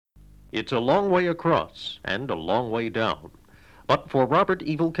It's a long way across and a long way down. But for Robert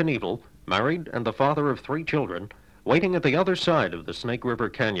Evel Knievel, married and the father of 3 children, waiting at the other side of the Snake River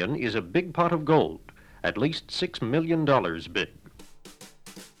Canyon is a big pot of gold, at least $6 million big.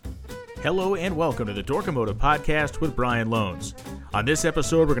 Hello and welcome to the Dorkomotive Podcast with Brian Loans. On this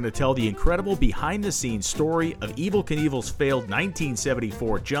episode, we're going to tell the incredible behind-the-scenes story of Evel Knievel's failed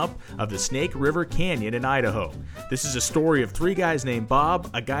 1974 jump of the Snake River Canyon in Idaho. This is a story of 3 guys named Bob,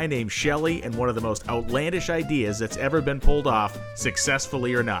 a guy named Shelley, and one of the most outlandish ideas that's ever been pulled off,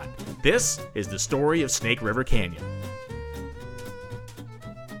 successfully or not. This is the story of Snake River Canyon.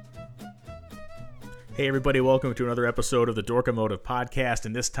 Hey everybody, welcome to another episode of the Dorkomotive Podcast,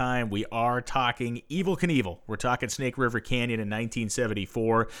 and this time we are talking Evel Knievel. We're talking Snake River Canyon in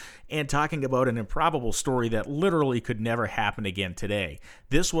 1974, and talking about an improbable story that literally could never happen again today.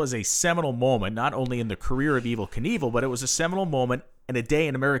 This was a seminal moment, not only in the career of Evel Knievel, but it was a seminal moment and a day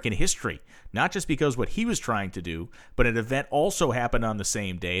in American history. Not just because what he was trying to do, but an event also happened on the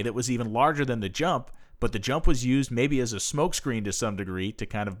same day that was even larger than the jump, but the jump was used maybe as a smokescreen to some degree to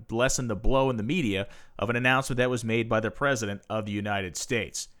kind of lessen the blow in the media of an announcement that was made by the President of the United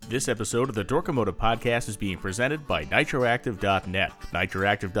States. This episode of the Dorkomotive Podcast is being presented by NitroActive.net.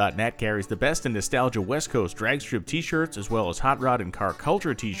 NitroActive.net carries the best in nostalgia West Coast drag strip t-shirts as well as hot rod and car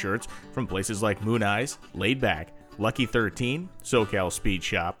culture t-shirts from places like Moon Eyes, Laid Back, Lucky 13, SoCal Speed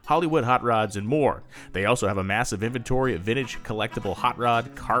Shop, Hollywood Hot Rods, and more. They also have a massive inventory of vintage collectible hot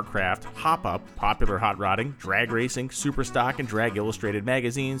rod, carcraft, hop-up, popular hot rodding, drag racing, superstock, and drag illustrated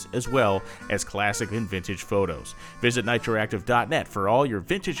magazines, as well as classic and vintage photos. Visit NitroActive.net for all your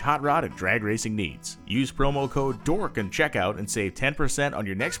vintage hot rod and drag racing needs. Use promo code DORK in checkout and save 10% on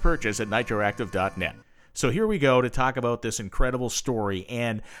your next purchase at NitroActive.net. So here we go to talk about this incredible story,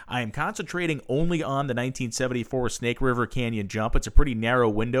 and I am concentrating only on the 1974 Snake River Canyon jump. It's a pretty narrow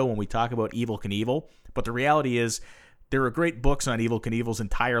window when we talk about Evel Knievel, but the reality is there are great books on Evel Knievel's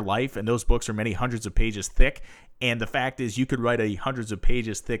entire life, and those books are many hundreds of pages thick, and the fact is you could write a hundreds of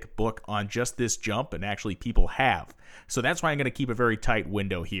pages thick book on just this jump, and actually people have. So that's why I'm going to keep a very tight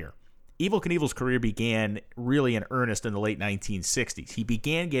window here. Evel Knievel's career began really in earnest in the late 1960s. He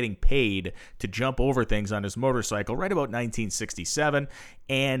began getting paid to jump over things on his motorcycle right about 1967,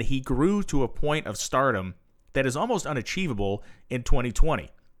 and he grew to a point of stardom that is almost unachievable in 2020.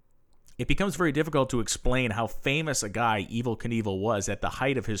 It becomes very difficult to explain how famous a guy Evel Knievel was at the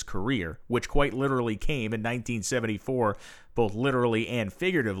height of his career, which quite literally came in 1974, both literally and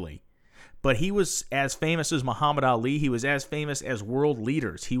figuratively. But he was as famous as Muhammad Ali. He was as famous as world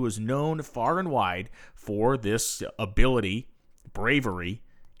leaders. He was known far and wide for this ability, bravery,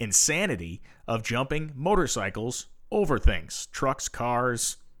 insanity of jumping motorcycles over things, trucks,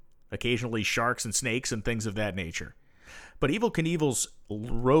 cars, occasionally sharks and snakes and things of that nature. But Evel Knievel's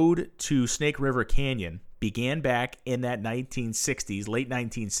road to Snake River Canyon began back in that 1960s, late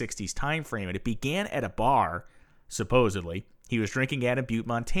 1960s time frame, and it began at a bar, supposedly. He was drinking at in Butte,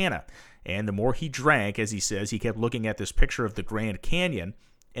 Montana. And the more he drank, as he says, he kept looking at this picture of the Grand Canyon,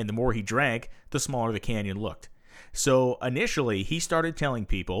 and the more he drank, the smaller the canyon looked. So initially, he started telling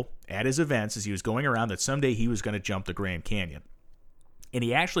people at his events as he was going around that someday he was going to jump the Grand Canyon. And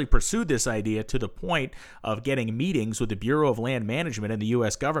he actually pursued this idea to the point of getting meetings with the Bureau of Land Management and the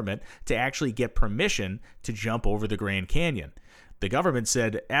U.S. government to actually get permission to jump over the Grand Canyon. The government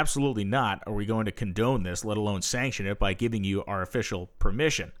said, absolutely not are we going to condone this, let alone sanction it by giving you our official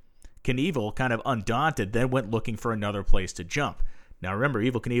permission. Knievel, kind of undaunted, then went looking for another place to jump. Now remember,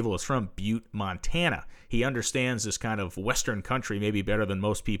 Evel Knievel is from Butte, Montana. He understands this kind of western country maybe better than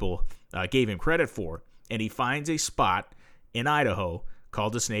most people gave him credit for, and he finds a spot in Idaho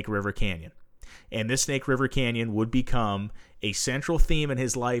called the Snake River Canyon. And this Snake River Canyon would become a central theme in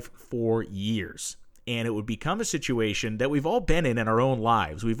his life for years. And it would become a situation that we've all been in our own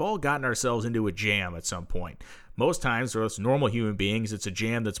lives. We've all gotten ourselves into a jam at some point. Most times, for us normal human beings, it's a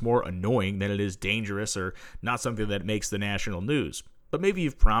jam that's more annoying than it is dangerous or not something that makes the national news. But maybe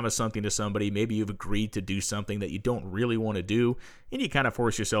you've promised something to somebody, maybe you've agreed to do something that you don't really want to do, and you kind of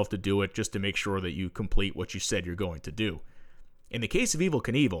force yourself to do it just to make sure that you complete what you said you're going to do. In the case of Evel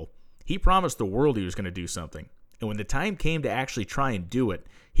Knievel, he promised the world he was going to do something, and when the time came to actually try and do it,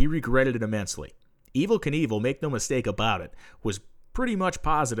 he regretted it immensely. Evel Knievel, make no mistake about it, was pretty much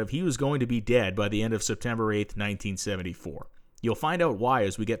positive he was going to be dead by the end of September 8th, 1974. You'll find out why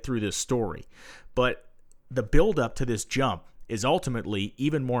as we get through this story. But the build-up to this jump is ultimately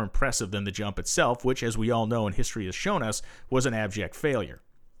even more impressive than the jump itself, which, as we all know and history has shown us, was an abject failure.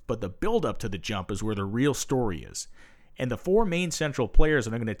 But the build-up to the jump is where the real story is. And the 4 main central players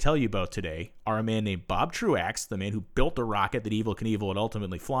that I'm going to tell you about today are a man named Bob Truax, the man who built the rocket that Evel Knievel would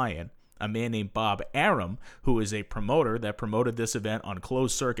ultimately fly in, a man named Bob Arum, who is a promoter that promoted this event on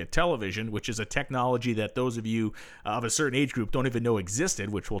closed-circuit television, which is a technology that those of you of a certain age group don't even know existed,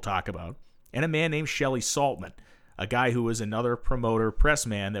 which we'll talk about, and a man named Shelley Saltman, a guy who was another promoter, press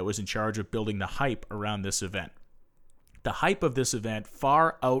man that was in charge of building the hype around this event. The hype of this event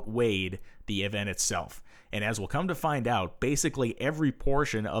far outweighed the event itself. And as we'll come to find out, basically every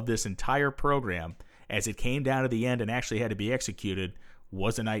portion of this entire program, as it came down to the end and actually had to be executed,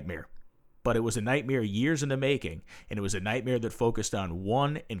 was a nightmare. But it was a nightmare years in the making, and it was a nightmare that focused on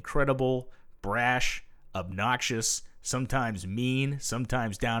one incredible, brash, obnoxious, sometimes mean,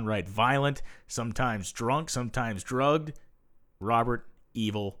 sometimes downright violent, sometimes drunk, sometimes drugged, Robert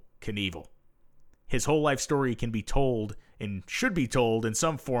Evel Knievel. His whole life story can be told and should be told in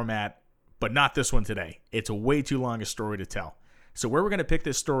some format, but not this one today. It's a way too long a story to tell. So where we're going to pick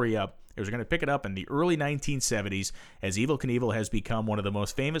this story up is we're going to pick it up in the early 1970s as Evel Knievel has become one of the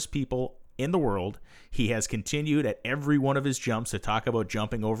most famous people in the world. He has continued at every one of his jumps to talk about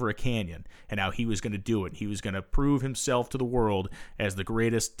jumping over a canyon and how he was going to do it. He was going to prove himself to the world as the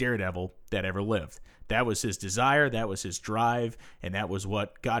greatest daredevil that ever lived. That was his desire, that was his drive, and that was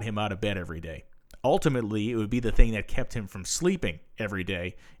what got him out of bed every day. Ultimately, it would be the thing that kept him from sleeping every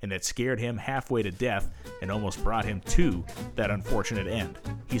day and that scared him halfway to death and almost brought him to that unfortunate end.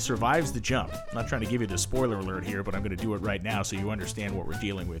 He survives the jump. I'm not trying to give you the spoiler alert here, but I'm going to do it right now so you understand what we're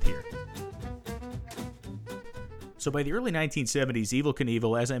dealing with here. So by the early 1970s, Evel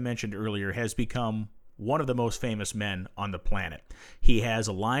Knievel, as I mentioned earlier, has become one of the most famous men on the planet. He has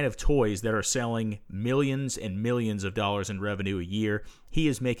a line of toys that are selling millions and millions of dollars in revenue a year. He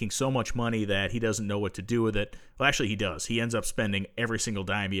is making so much money that he doesn't know what to do with it. Well, actually, he does. He ends up spending every single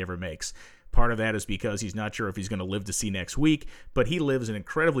dime he ever makes. Part of that is because he's not sure if he's going to live to see next week, but he lives an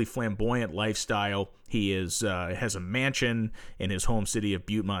incredibly flamboyant lifestyle. He has a mansion in his home city of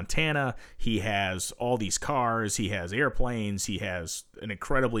Butte, Montana. He has all these cars. He has airplanes. He has an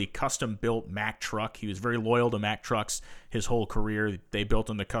incredibly custom-built Mack truck. He was very loyal to Mack trucks his whole career. They built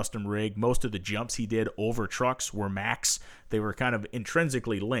him the custom rig. Most of the jumps he did over trucks were Macks. They were kind of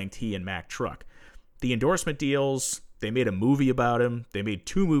intrinsically linked, he and Mack truck. The endorsement deals, they made a movie about him. They made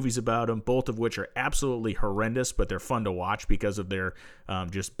 2 movies about him, both of which are absolutely horrendous, but they're fun to watch because of their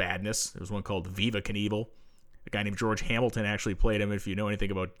just badness. There was one called Viva Knievel. A guy named George Hamilton actually played him. If you know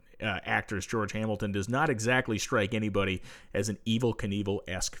anything about actors, George Hamilton does not exactly strike anybody as an Evel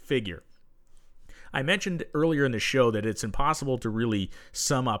Knievel-esque figure. I mentioned earlier in the show that it's impossible to really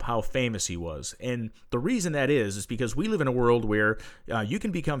sum up how famous he was. And the reason that is because we live in a world where you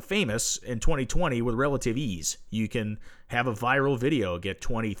can become famous in 2020 with relative ease. You can have a viral video get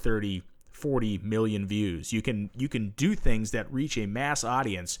 20, 30, 40 million views. You can do things that reach a mass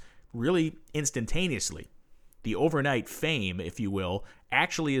audience really instantaneously. The overnight fame, if you will,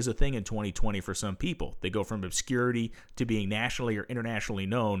 actually is a thing in 2020 for some people. They go from obscurity to being nationally or internationally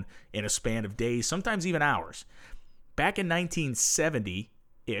known in a span of days, sometimes even hours. Back in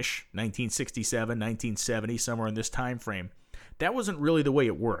 1970-ish, 1967, 1970, somewhere in this time frame, that wasn't really the way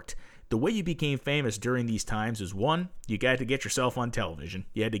it worked. The way you became famous during these times is, one, you got to get yourself on television.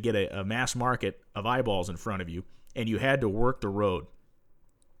 You had to get a mass market of eyeballs in front of you, and you had to work the road.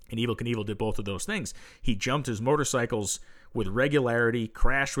 And Evel Knievel did both of those things. He jumped his motorcycles with regularity,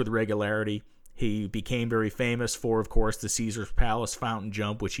 crashed with regularity. He became very famous for, of course, the Caesar's Palace fountain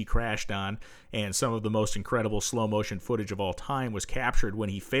jump, which he crashed on, and some of the most incredible slow-motion footage of all time was captured when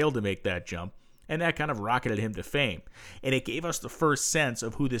he failed to make that jump, and that kind of rocketed him to fame. And it gave us the first sense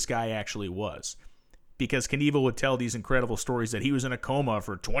of who this guy actually was. Because Knievel would tell these incredible stories that he was in a coma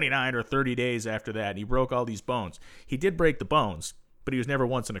for 29 or 30 days after that, and he broke all these bones. He did break the bones, but he was never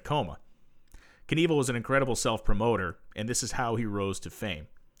once in a coma. Knievel was an incredible self-promoter, and this is how he rose to fame.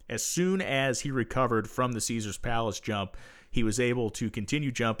 As soon as he recovered from the Caesar's Palace jump, he was able to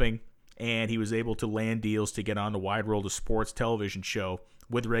continue jumping, and he was able to land deals to get on the Wide World of Sports television show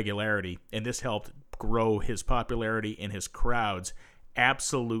with regularity, and this helped grow his popularity and his crowds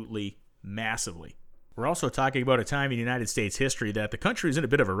absolutely massively. We're also talking about a time in United States history that the country is in a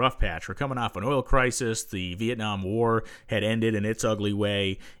bit of a rough patch. We're coming off an oil crisis. The Vietnam War had ended in its ugly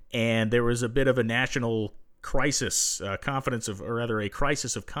way, and there was a bit of a national crisis, a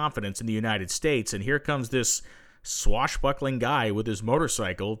crisis of confidence in the United States. And here comes this swashbuckling guy with his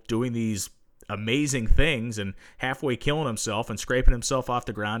motorcycle doing these amazing things and halfway killing himself and scraping himself off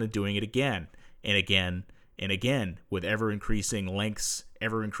the ground and doing it again and again and again with ever-increasing lengths,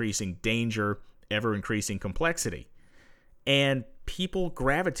 ever-increasing danger, ever-increasing complexity. And people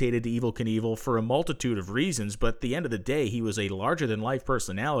gravitated to Evel Knievel for a multitude of reasons, but at the end of the day, he was a larger-than-life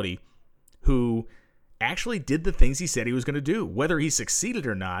personality who actually did the things he said he was going to do. Whether he succeeded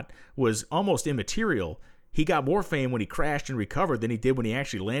or not was almost immaterial. He got more fame when he crashed and recovered than he did when he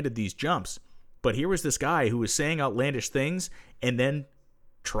actually landed these jumps. But here was this guy who was saying outlandish things and then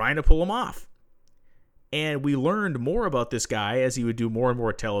trying to pull them off. And we learned more about this guy as he would do more and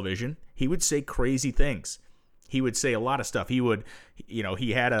more television. He would say crazy things. He would say a lot of stuff. He had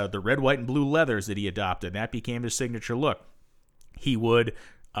the red, white, and blue leathers that he adopted. And that became his signature look. He would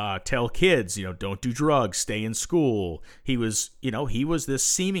tell kids, don't do drugs, stay in school. He was this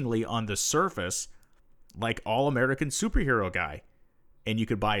seemingly on the surface like all-American superhero guy. And you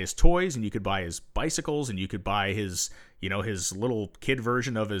could buy his toys, and you could buy his bicycles, and you could buy his little kid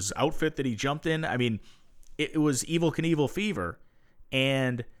version of his outfit that he jumped in. I mean, it was Evel Knievel fever,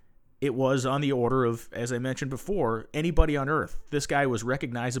 and it was on the order of, as I mentioned before, anybody on Earth. This guy was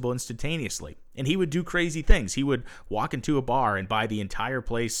recognizable instantaneously, and he would do crazy things. He would walk into a bar and buy the entire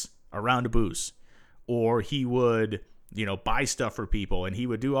place a round of booze, or he would, buy stuff for people, and he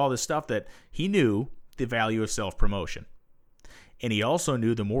would do all this stuff that he knew the value of self-promotion. And he also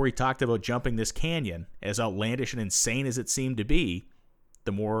knew the more he talked about jumping this canyon, as outlandish and insane as it seemed to be,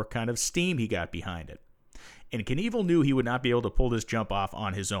 the more kind of steam he got behind it. And Knievel knew he would not be able to pull this jump off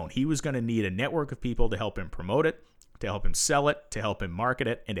on his own. He was going to need a network of people to help him promote it, to help him sell it, to help him market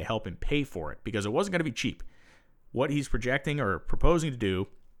it, and to help him pay for it, because it wasn't going to be cheap. What he's projecting or proposing to do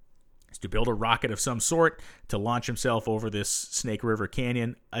is to build a rocket of some sort to launch himself over this Snake River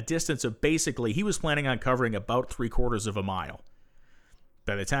Canyon, a distance of basically, he was planning on covering about 3/4 of a mile.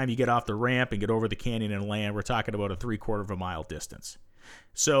 By the time you get off the ramp and get over the canyon and land, we're talking about a 3/4 of a mile distance.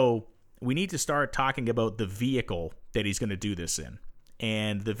 So we need to start talking about the vehicle that he's going to do this in.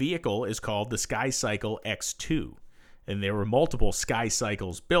 And the vehicle is called the Sky Cycle X2. And there were multiple Sky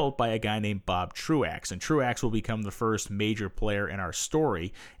Cycles built by a guy named Bob Truax. And Truax will become the first major player in our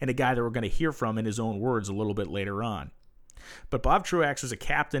story, and a guy that we're going to hear from in his own words a little bit later on. But Bob Truax was a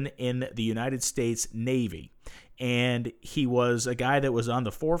captain in the United States Navy, and he was a guy that was on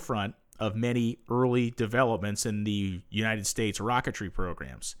the forefront of many early developments in the United States rocketry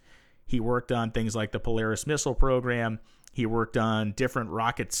programs. He worked on things like the Polaris missile program. He worked on different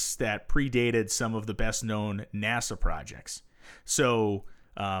rockets that predated some of the best-known NASA projects. So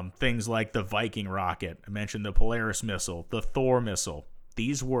things like the Viking rocket, I mentioned the Polaris missile, the Thor missile.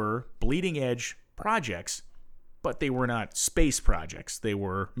 These were bleeding-edge projects, but they were not space projects. They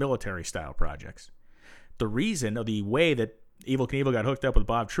were military-style projects. The reason, or the way that Evel Knievel got hooked up with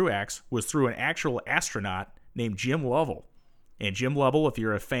Bob Truax was through an actual astronaut named Jim Lovell. And Jim Lovell, if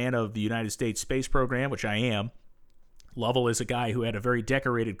you're a fan of the United States space program, which I am, Lovell is a guy who had a very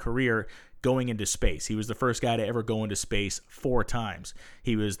decorated career going into space. He was the first guy to ever go into space 4 times.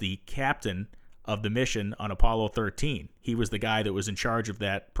 He was the captain of the mission on Apollo 13. He was the guy that was in charge of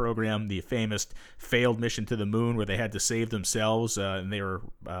that program, the famous failed mission to the moon where they had to save themselves, and they were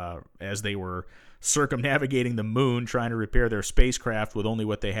as they were circumnavigating the moon trying to repair their spacecraft with only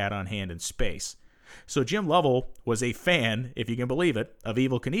what they had on hand in space. So Jim Lovell was a fan, if you can believe it, of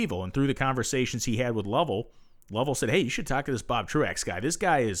Evel Knievel, and through the conversations he had with Lovell said, hey, you should talk to this Bob Truax guy. This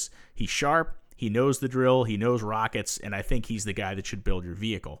guy he's sharp, he knows the drill, he knows rockets, and I think he's the guy that should build your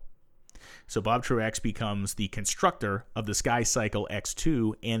vehicle. So Bob Truax becomes the constructor of the Sky Cycle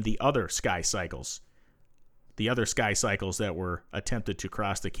X2 and the other Sky Cycles. The other Sky Cycles that were attempted to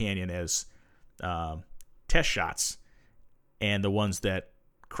cross the canyon as test shots, and the ones that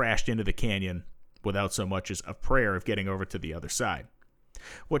crashed into the canyon without so much as a prayer of getting over to the other side.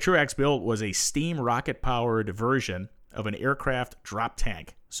 What Truax built was a steam rocket-powered version of an aircraft drop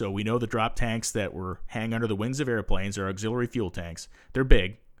tank. So we know the drop tanks that hang under the wings of airplanes are auxiliary fuel tanks. They're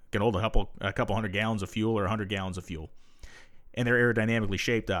big, can hold a couple hundred gallons of fuel or 100 gallons of fuel. And they're aerodynamically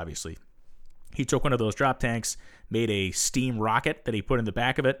shaped, obviously. He took one of those drop tanks, made a steam rocket that he put in the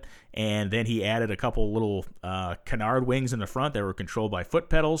back of it, and then he added a couple little canard wings in the front that were controlled by foot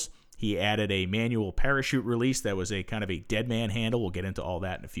pedals. He added a manual parachute release that was a kind of a dead man handle. We'll get into all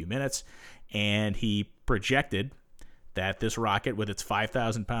that in a few minutes. And he projected that this rocket, with its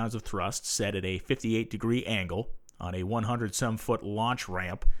 5,000 pounds of thrust set at a 58-degree angle on a 100-some-foot launch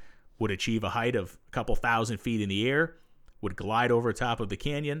ramp, would achieve a height of a couple thousand feet in the air, would glide over top of the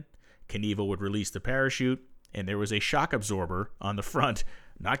canyon. Knievel would release the parachute, and there was a shock absorber on the front.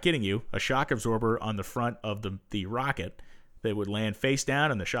 Not kidding you, a shock absorber on the front of the rocket that would land face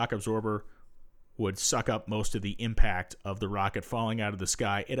down, and the shock absorber would suck up most of the impact of the rocket falling out of the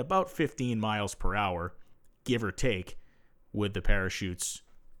sky at about 15 miles per hour, give or take, with the parachutes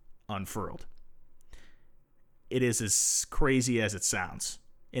unfurled. It is as crazy as it sounds.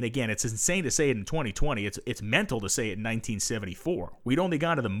 And again, it's insane to say it in 2020. It's mental to say it in 1974. We'd only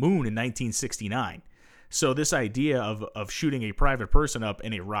gone to the moon in 1969. So this idea of shooting a private person up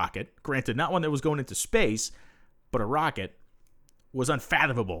in a rocket, granted not one that was going into space, but a rocket, was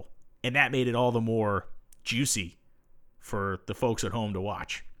unfathomable. And that made it all the more juicy for the folks at home to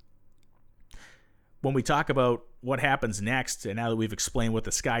watch. When we talk about what happens next, and now that we've explained what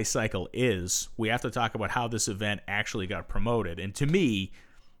the sky cycle is, we have to talk about how this event actually got promoted. And to me,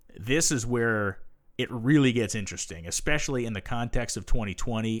 this is where it really gets interesting, especially in the context of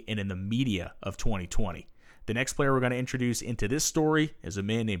 2020 and in the media of 2020. The next player we're going to introduce into this story is a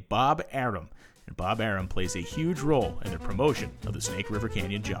man named Bob Arum. And Bob Arum plays a huge role in the promotion of the Snake River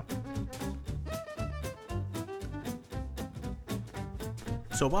Canyon jump.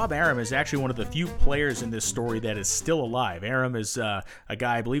 So Bob Arum is actually one of the few players in this story that is still alive. Arum is a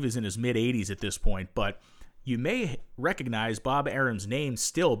guy, I believe, is in his mid-80s at this point, but you may recognize Bob Arum's name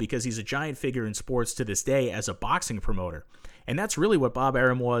still because he's a giant figure in sports to this day as a boxing promoter. And that's really what Bob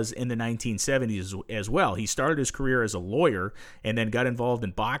Arum was in the 1970s as well. He started his career as a lawyer and then got involved in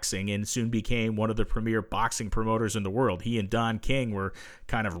boxing and soon became one of the premier boxing promoters in the world. He and Don King were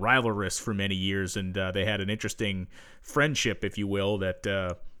kind of rivalrous for many years, and they had an interesting friendship, if you will,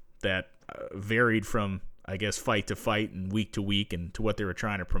 that varied from, I guess, fight to fight and week to week and to what they were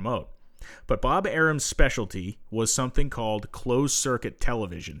trying to promote. But Bob Arum's specialty was something called closed-circuit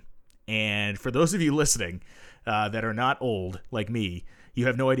television. And for those of you listening that are not old like me, you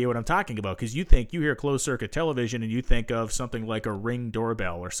have no idea what I'm talking about because you hear closed-circuit television and you think of something like a Ring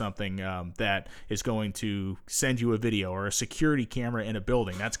doorbell or something that is going to send you a video, or a security camera in a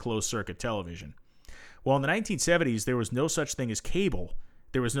building. That's closed-circuit television. Well, in the 1970s, there was no such thing as cable.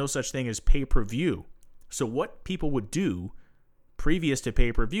 There was no such thing as pay-per-view. So what people would do previous to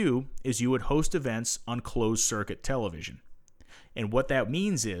pay-per-view is you would host events on closed-circuit television. And what that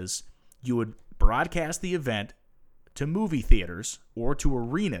means is you would broadcast the event to movie theaters or to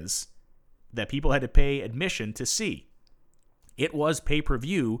arenas that people had to pay admission to see. It was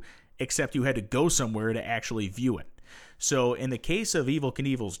pay-per-view, except you had to go somewhere to actually view it. So in the case of Evel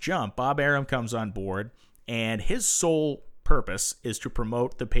Knievel's jump, Bob Arum comes on board, and his sole purpose is to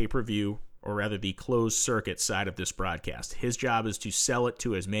promote the pay-per-view, or rather the closed-circuit side of this broadcast. His job is to sell it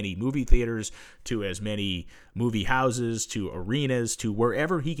to as many movie theaters, to as many movie houses, to arenas, to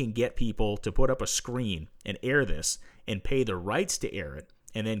wherever he can get people to put up a screen and air this and pay the rights to air it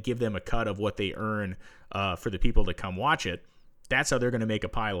and then give them a cut of what they earn for the people to come watch it. That's how they're going to make a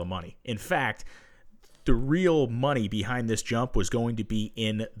pile of money. In fact, the real money behind this jump was going to be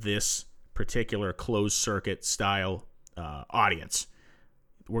in this particular closed-circuit style audience.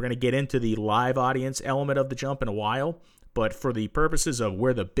 We're going to get into the live audience element of the jump in a while, but for the purposes of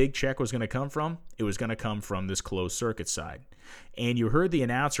where the big check was going to come from, it was going to come from this closed circuit side. And you heard the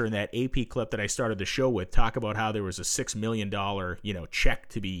announcer in that AP clip that I started the show with talk about how there was a $6 million, check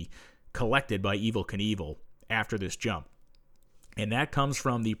to be collected by Evel Knievel after this jump. And that comes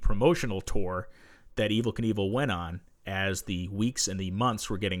from the promotional tour that Evel Knievel went on as the weeks and the months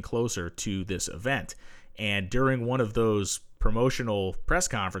were getting closer to this event. And during one of those promotional press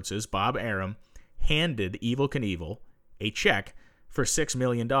conferences, Bob Arum handed Evel Knievel a check for $6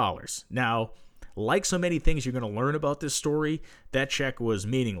 million. Now, like so many things you're going to learn about this story, that check was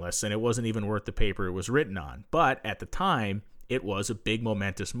meaningless and it wasn't even worth the paper it was written on. But at the time, it was a big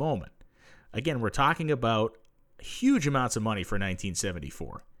momentous moment. Again, we're talking about huge amounts of money for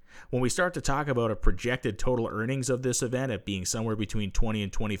 1974. When we start to talk about a projected total earnings of this event at being somewhere between 20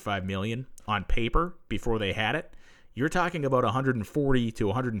 and 25 million on paper before they had it, you're talking about $140 to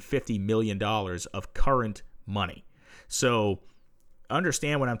 $150 million of current money. So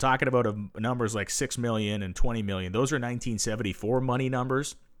understand when I'm talking about numbers like 6 million and 20 million, those are 1974 money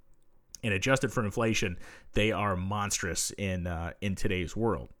numbers. And adjusted for inflation, they are monstrous in today's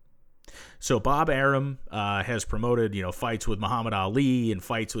world. So Bob Arum has promoted, fights with Muhammad Ali and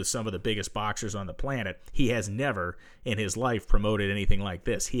fights with some of the biggest boxers on the planet. He has never in his life promoted anything like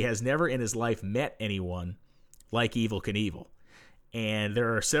this. He has never in his life met anyone like Evel Knievel. And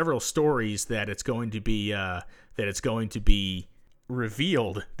there are several stories that it's going to be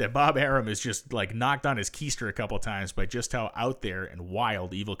revealed that Bob Arum is just like knocked on his keister a couple times by just how out there and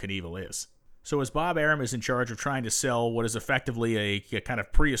wild Evel Knievel is. So as Bob Arum is in charge of trying to sell what is effectively a kind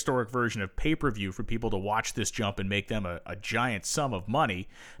of prehistoric version of pay-per-view for people to watch this jump and make them a giant sum of money,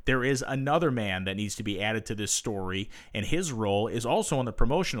 there is another man that needs to be added to this story, and his role is also on the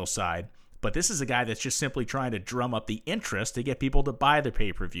promotional side, but this is a guy that's just simply trying to drum up the interest to get people to buy the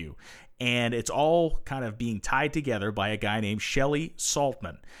pay-per-view. And it's all kind of being tied together by a guy named Shelley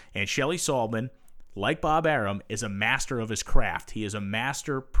Saltman. And Shelley Saltman like Bob Arum, is a master of his craft. He is a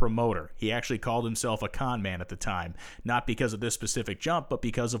master promoter. He actually called himself a con man at the time, not because of this specific jump, but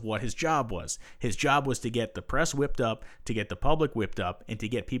because of what his job was. His job was to get the press whipped up, to get the public whipped up, and to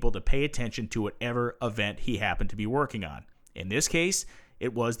get people to pay attention to whatever event he happened to be working on. In this case,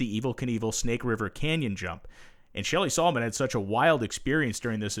 it was the Evel Knievel Snake Rive Canyon jump. And Shelley Salmon had such a wild experience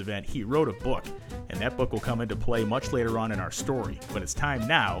during this event, he wrote a book. And that book will come into play much later on in our story. But it's time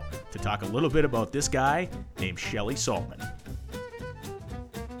now to talk a little bit about this guy named Shelley Salmon.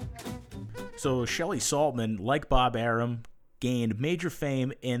 So Shelley Salmon, like Bob Arum, gained major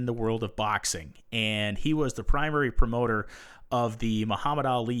fame in the world of boxing. And he was the primary promoter of the Muhammad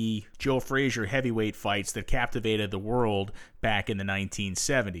Ali, Joe Frazier heavyweight fights that captivated the world back in the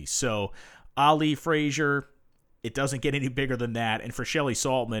 1970s. So Ali, Frazier, it doesn't get any bigger than that. And for Shelley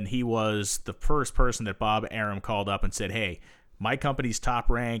Salmon, he was the first person that Bob Arum called up and said, hey, my company's top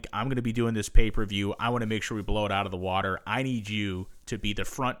rank. I'm going to be doing this pay-per-view. I want to make sure we blow it out of the water. I need you to be the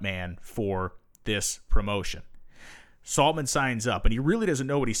front man for this promotion. Saltman signs up, and he really doesn't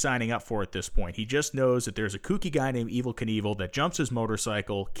know what he's signing up for at this point. He just knows that there's a kooky guy named Evel Knievel that jumps his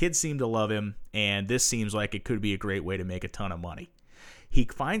motorcycle. Kids seem to love him, and this seems like it could be a great way to make a ton of money. He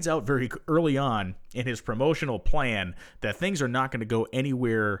finds out very early on in his promotional plan that things are not going to go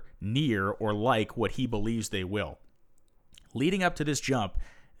anywhere near or like what he believes they will. Leading up to this jump,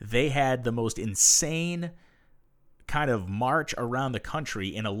 they had the most insane kind of march around the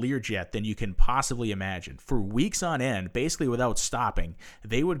country in a Learjet than you can possibly imagine. For weeks on end, basically without stopping,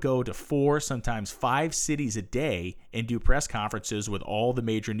 they would go to 4, sometimes 5 cities a day and do press conferences with all the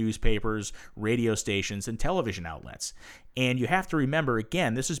major newspapers, radio stations, and television outlets. And you have to remember,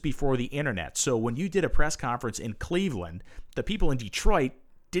 again, this is before the internet. So when you did a press conference in Cleveland, the people in Detroit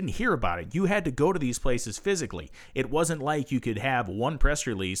didn't hear about it. You had to go to these places physically. It wasn't like you could have one press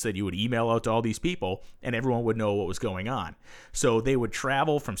release that you would email out to all these people and everyone would know what was going on. So they would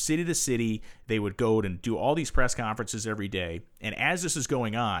travel from city to city. They would go and do all these press conferences every day. And as this is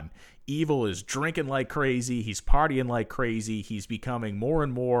going on, Evel is drinking like crazy. He's partying like crazy. He's becoming more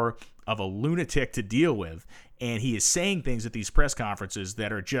and more of a lunatic to deal with. And he is saying things at these press conferences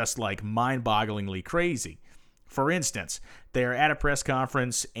that are just like mind-bogglingly crazy. For instance, they're at a press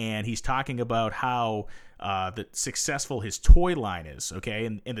conference and he's talking about how successful his toy line is, okay?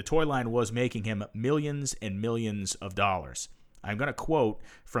 And the toy line was making him millions and millions of dollars. I'm going to quote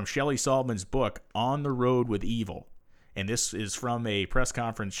from Shelley Salmon's book, On the Road with Evel, and this is from a press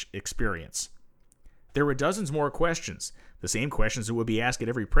conference experience. There were dozens more questions, the same questions that would be asked at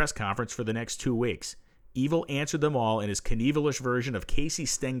every press conference for the next 2 weeks. Evel answered them all in his Knievelish version of Casey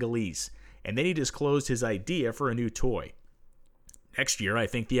Stengleese. And then he disclosed his idea for a new toy. Next year, I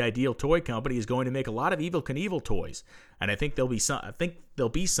think the Ideal Toy Company is going to make a lot of Evel Knievel toys, and I think there'll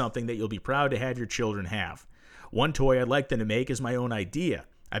be something that you'll be proud to have your children have. One toy I'd like them to make is my own idea.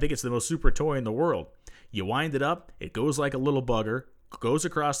 I think it's the most super toy in the world. You wind it up, it goes like a little bugger, goes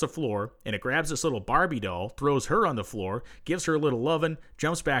across the floor, and it grabs this little Barbie doll, throws her on the floor, gives her a little lovin',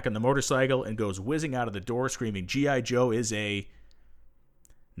 jumps back on the motorcycle, and goes whizzing out of the door screaming, G.I. Joe is a...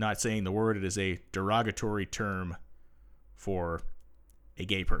 Not saying the word, it is a derogatory term for a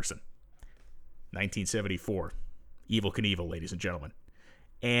gay person. 1974. Evel Knievel, ladies and gentlemen.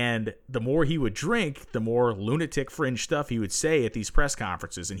 And the more he would drink, the more lunatic fringe stuff he would say at these press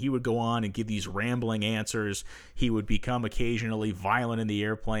conferences. And he would go on and give these rambling answers. He would become occasionally violent in the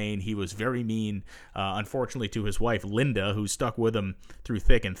airplane. He was very mean, unfortunately, to his wife, Linda, who stuck with him through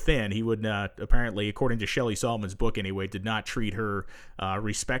thick and thin. He would not, apparently, according to Shelley Salmon's book anyway, did not treat her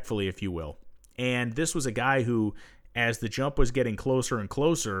respectfully, if you will. And this was a guy who, as the jump was getting closer and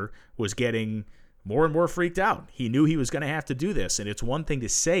closer, was getting more and more freaked out. He knew he was going to have to do this, and it's one thing to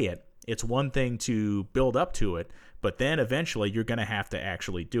say it, it's one thing to build up to it, but then eventually you're going to have to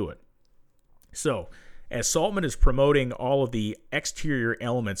actually do it. So, as Saltman is promoting all of the exterior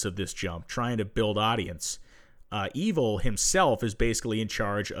elements of this jump, trying to build audience, Evel himself is basically in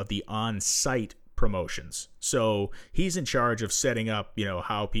charge of the on-site promotions. So, he's in charge of setting up,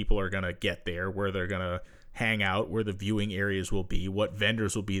 how people are going to get there, where they're going to hang out, where the viewing areas will be, what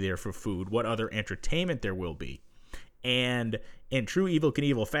vendors will be there for food, what other entertainment there will be. And in true Evel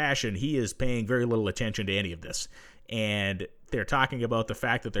Knievel fashion, he is paying very little attention to any of this. And they're talking about the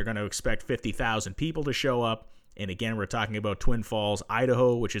fact that they're going to expect 50,000 people to show up. And again, we're talking about Twin Falls,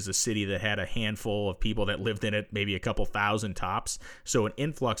 Idaho, which is a city that had a handful of people that lived in it, maybe a couple thousand tops. So an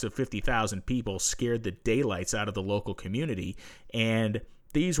influx of 50,000 people scared the daylights out of the local community. And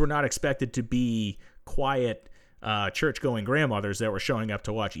these were not expected to be quiet, church-going grandmothers that were showing up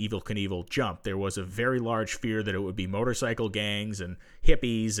to watch Evel Knievel jump. There was a very large fear that it would be motorcycle gangs and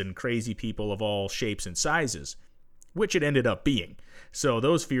hippies and crazy people of all shapes and sizes, which it ended up being. So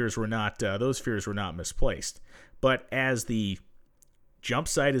those fears were not misplaced. But as the jump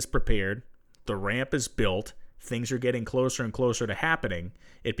site is prepared, the ramp is built, things are getting closer and closer to happening,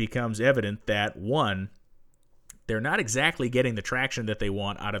 it becomes evident that, one, they're not exactly getting the traction that they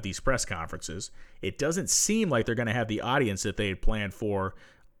want out of these press conferences. It doesn't seem like they're going to have the audience that they had planned for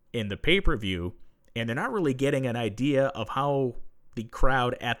in the pay-per-view, and they're not really getting an idea of how the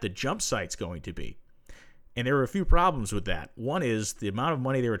crowd at the jump site's going to be. And there were a few problems with that. One is the amount of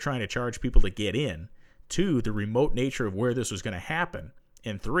money they were trying to charge people to get in. Two, the remote nature of where this was going to happen.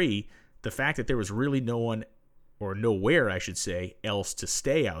 And three, the fact that there was really no one, or nowhere, I should say, else to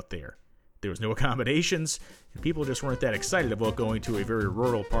stay out there. There was no accommodations, and people just weren't that excited about going to a very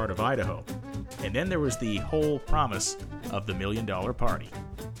rural part of Idaho. And then there was the whole promise of the $1 million party.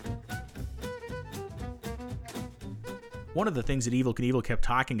 One of the things that Evel Knievel kept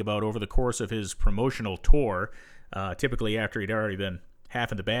talking about over the course of his promotional tour, typically after he'd already been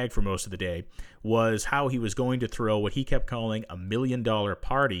half in the bag for most of the day, was how he was going to throw what he kept calling a $1 million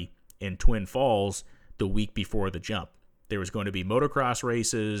party in Twin Falls the week before the jump. There was going to be motocross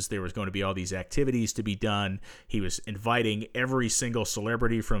races. There was going to be all these activities to be done. He was inviting every single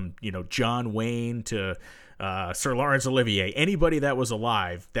celebrity from, John Wayne to Sir Laurence Olivier, anybody that was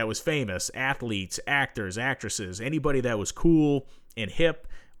alive, that was famous, athletes, actors, actresses, anybody that was cool and hip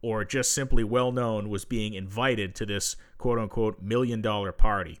or just simply well-known was being invited to this quote-unquote $1 million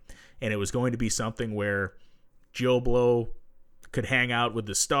party. And it was going to be something where Joe Blow could hang out with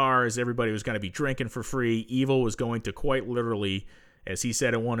the stars. Everybody was going to be drinking for free. Evel was going to quite literally, as he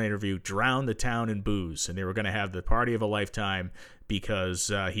said in one interview, drown the town in booze. And they were going to have the party of a lifetime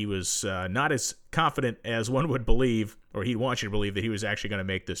because he was not as confident as one would believe, or he'd want you to believe, that he was actually going to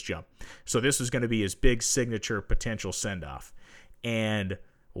make this jump. So this was going to be his big signature potential send-off. And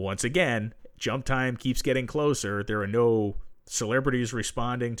once again, jump time keeps getting closer. There are no celebrities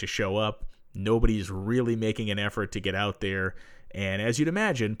responding to show up. Nobody's really making an effort to get out there. And as you'd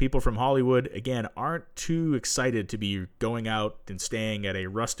imagine, people from Hollywood, again, aren't too excited to be going out and staying at a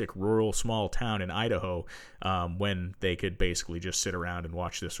rustic, rural, small town in Idaho when they could basically just sit around and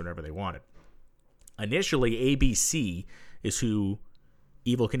watch this whenever they wanted. Initially, ABC is who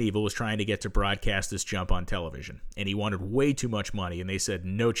Evel Knievel was trying to get to broadcast this jump on television. And he wanted way too much money, and they said,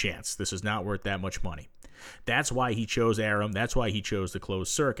 no chance. This is not worth that much money. That's why he chose Aram. That's why he chose the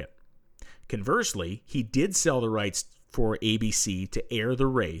closed circuit. Conversely, he did sell the rights for ABC to air the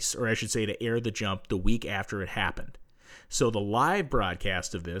race, or I should say to air the jump the week after it happened. So the live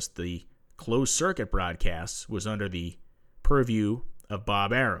broadcast of this, the closed circuit broadcast, was under the purview of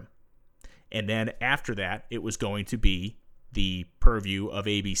Bob Aram. And then after that, it was going to be the purview of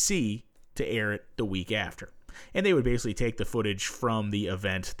ABC to air it the week after. And they would basically take the footage from the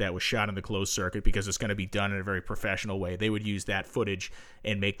event that was shot in the closed circuit, because it's going to be done in a very professional way. They would use that footage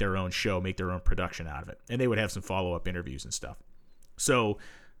and make their own show, make their own production out of it. And they would have some follow-up interviews and stuff. So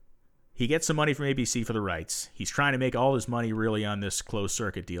he gets some money from ABC for the rights. He's trying to make all his money really on this closed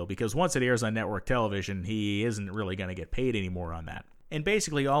circuit deal, because once it airs on network television, he isn't really going to get paid anymore on that. And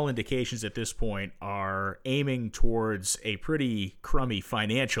basically all indications at this point are aiming towards a pretty crummy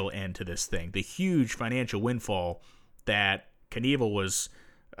financial end to this thing. The huge financial windfall that Knievel was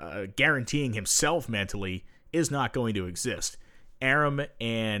guaranteeing himself mentally is not going to exist. Aram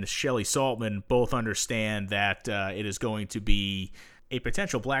and Shelley Saltman both understand that it is going to be a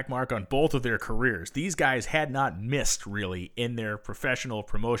potential black mark on both of their careers. These guys had not missed, really, in their professional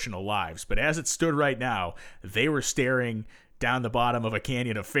promotional lives. But as it stood right now, they were staring down the bottom of a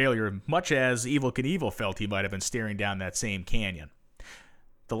canyon of failure, much as Evel Knievel felt he might have been staring down that same canyon.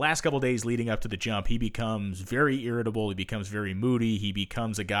 The last couple days leading up to the jump, he becomes very irritable, he becomes very moody, he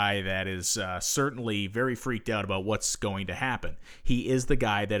becomes a guy that is certainly very freaked out about what's going to happen. He is the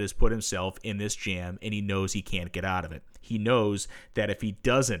guy that has put himself in this jam, and he knows he can't get out of it. He knows that if he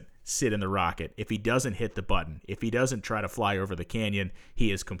doesn't sit in the rocket, if he doesn't hit the button, if he doesn't try to fly over the canyon,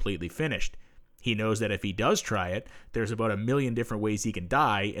 he is completely finished. He knows that if he does try it, there's about 1 million different ways he can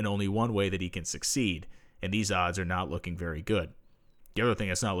die and only one way that he can succeed. And these odds are not looking very good. The other thing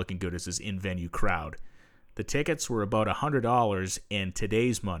that's not looking good is his in-venue crowd. The tickets were about $100 in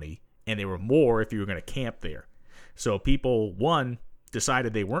today's money, and they were more if you were going to camp there. So people, one,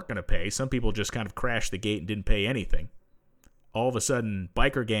 decided they weren't going to pay. Some people just kind of crashed the gate and didn't pay anything. All of a sudden,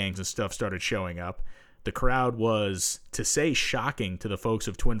 biker gangs and stuff started showing up. The crowd was, to say shocking to the folks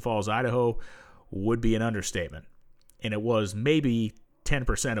of Twin Falls, Idaho, would be an understatement. And it was maybe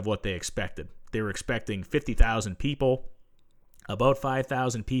 10% of what they expected. They were expecting 50,000 people. About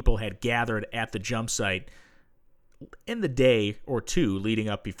 5,000 people had gathered at the jump site in the day or two leading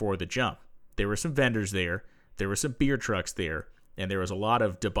up before the jump. There were some vendors there. There were some beer trucks there. And there was a lot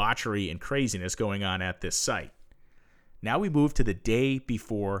of debauchery and craziness going on at this site. Now we move to the day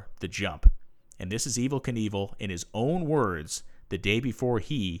before the jump. And this is Evel Knievel, in his own words, the day before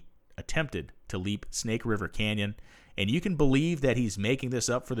he attempted to leap Snake River Canyon. And you can believe that he's making this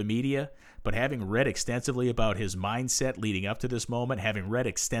up for the media, but having read extensively about his mindset leading up to this moment, having read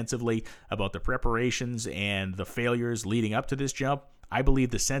extensively about the preparations and the failures leading up to this jump, I believe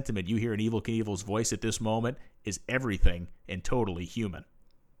the sentiment you hear in Evel Knievel's voice at this moment is everything and totally human.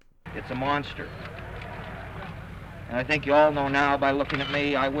 It's a monster. And I think you all know now by looking at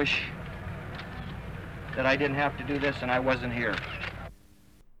me, I wish that I didn't have to do this and I wasn't here.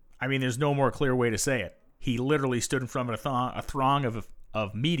 I mean, there's no more clear way to say it. He literally stood in front of a throng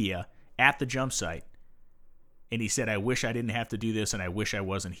of media at the jump site, and he said, I wish I didn't have to do this and I wish I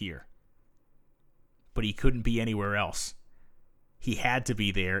wasn't here. But he couldn't be anywhere else. He had to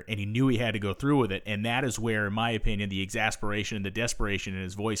be there, and he knew he had to go through with it, and that is where, in my opinion, the exasperation and the desperation in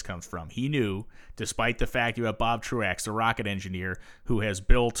his voice comes from. He knew, despite the fact you have Bob Truax, the rocket engineer, who has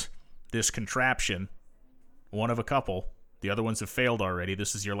built this contraption, one of a couple, the other ones have failed already,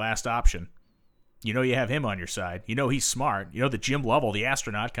 this is your last option. You know you have him on your side. You know he's smart. You know that Jim Lovell, the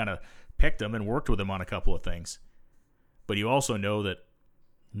astronaut, kind of picked him and worked with him on a couple of things. But you also know that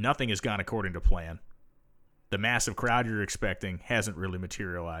nothing has gone according to plan. The massive crowd you're expecting hasn't really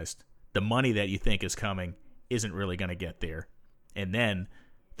materialized. The money that you think is coming isn't really going to get there. And then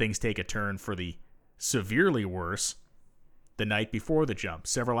things take a turn for the severely worse the night before the jump.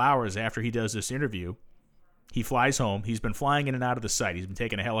 Several hours after he does this interview, he flies home. He's been flying in and out of the site. He's been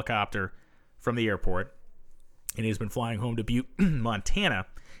taking a helicopter from the airport, and he's been flying home to Butte, Montana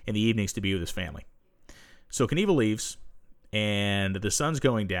in the evenings to be with his family. So Knievel leaves, and the sun's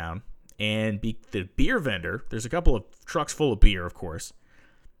going down. And the beer vendor, there's a couple of trucks full of beer, of course.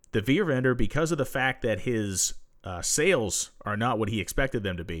 The beer vendor, because of the fact that his sales are not what he expected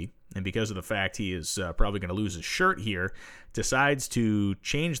them to be, and because of the fact he is probably going to lose his shirt here, decides to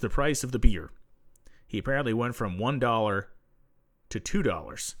change the price of the beer. He apparently went from $1 to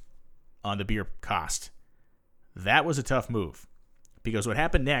 $2 on the beer cost. That was a tough move, because what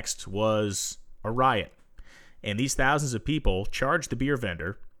happened next was a riot. And these thousands of people charged the beer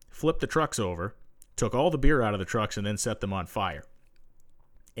vendor, flipped the trucks over, took all the beer out of the trucks, and then set them on fire.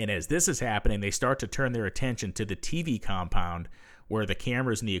 And as this is happening, they start to turn their attention to the TV compound where the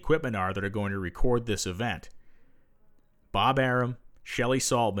cameras and the equipment are that are going to record this event. Bob Arum, Shelley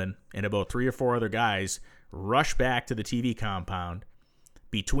Saltman, and about 3 or 4 other guys rush back to the TV compound.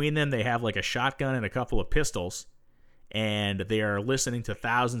 Between them, they have like a shotgun and a couple of pistols, and they are listening to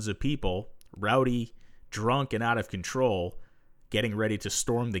thousands of people, rowdy, drunk, and out of control, getting ready to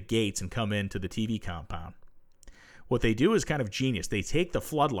storm the gates and come into the TV compound. What they do is kind of genius. They take the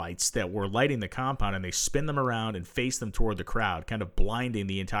floodlights that were lighting the compound and they spin them around and face them toward the crowd, kind of blinding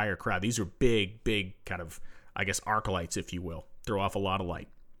the entire crowd. These are big, kind of, I guess, arc lights, if you will. Throw off a lot of light.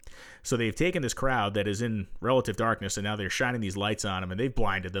 So they've taken this crowd that is in relative darkness, and now they're shining these lights on them, and they've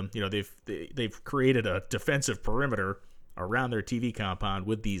blinded them. You know, they've created a defensive perimeter around their TV compound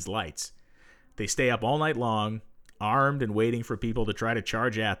with these lights. They stay up all night long, armed and waiting for people to try to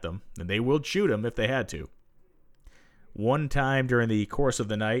charge at them, and they will shoot them if they had to. One time during the course of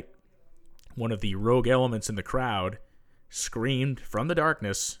the night, one of the rogue elements in the crowd screamed from the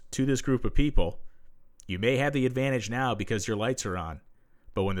darkness to this group of people, "You may have the advantage now because your lights are on,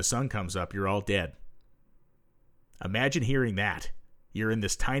 but when the sun comes up, you're all dead." Imagine hearing that. You're in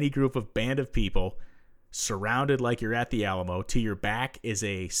this tiny band of people, surrounded like you're at the Alamo. To your back is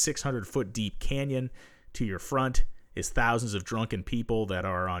a 600-foot deep canyon. To your front is thousands of drunken people that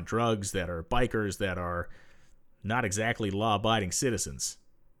are on drugs, that are bikers, that are not exactly law-abiding citizens.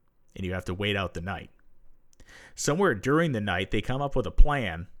 And you have to wait out the night. Somewhere during the night, they come up with a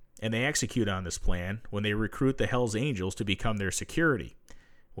plan, and they execute on this plan when they recruit the Hells Angels to become their security.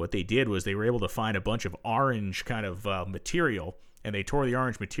 What they did was they were able to find a bunch of orange kind of material, and they tore the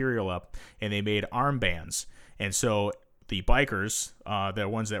orange material up, and they made armbands. And so the bikers, the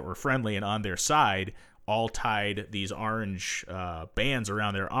ones that were friendly and on their side, all tied these orange bands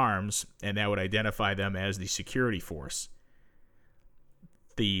around their arms, and that would identify them as the security force.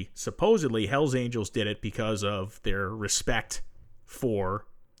 The supposedly Hells Angels did it because of their respect for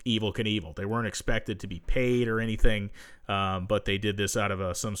Evel Knievel. They weren't expected to be paid or anything, but they did this out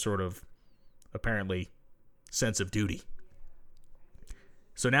of some sort of, apparently, sense of duty.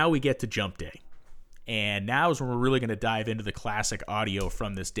 So now we get to jump day. And now is when we're really going to dive into the classic audio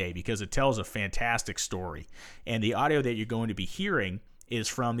from this day, because it tells a fantastic story. And the audio that you're going to be hearing is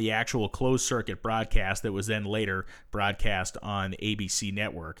from the actual closed-circuit broadcast that was then later broadcast on the ABC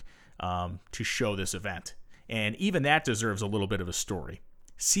network to show this event. And even that deserves a little bit of a story.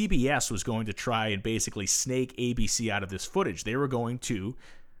 CBS was going to try and basically snake ABC out of this footage. They were going to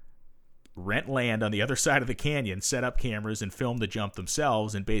rent land on the other side of the canyon, set up cameras, and film the jump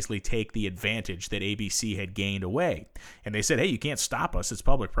themselves, and basically take the advantage that ABC had gained away. And they said, hey, you can't stop us. It's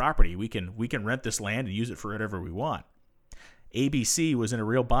public property. We can rent this land and use it for whatever we want. ABC was in a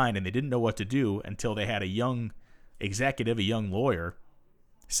real bind, and they didn't know what to do until they had a young executive, a young lawyer,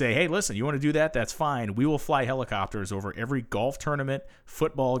 say, hey, listen, you want to do that? That's fine. We will fly helicopters over every golf tournament,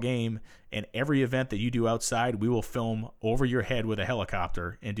 football game, and every event that you do outside. We will film over your head with a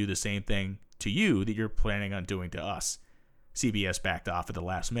helicopter and do the same thing to you that you're planning on doing to us. CBS backed off at the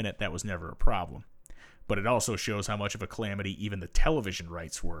last minute. That was never a problem. But it also shows how much of a calamity even the television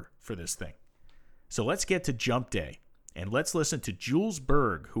rights were for this thing. So let's get to Jump Day. And let's listen to Jules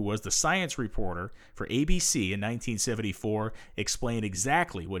Berg, who was the science reporter for ABC in 1974, explain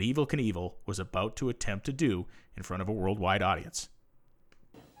exactly what Evel Knievel was about to attempt to do in front of a worldwide audience.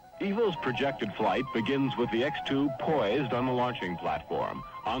 Evel's projected flight begins with the X-2 poised on the launching platform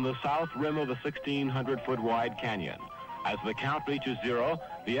on the south rim of the 1,600-foot wide canyon. As the count reaches 0,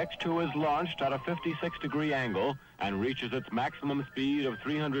 the X-2 is launched at a 56-degree angle and reaches its maximum speed of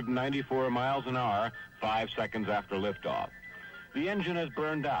 394 miles an hour 5 seconds after liftoff. The engine is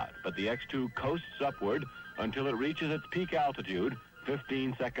burned out, but the X-2 coasts upward until it reaches its peak altitude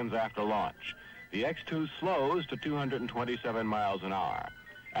 15 seconds after launch. The X-2 slows to 227 miles an hour.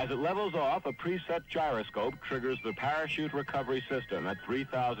 As it levels off, a preset gyroscope triggers the parachute recovery system at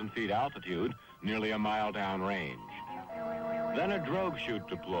 3,000 feet altitude, nearly a mile downrange. Then a drogue chute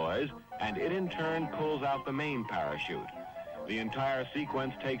deploys, and it in turn pulls out the main parachute. The entire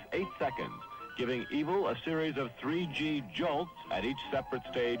sequence takes 8 seconds, giving Evel a series of 3G jolts at each separate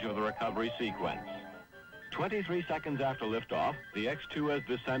stage of the recovery sequence. 23 seconds after liftoff, the X-2 has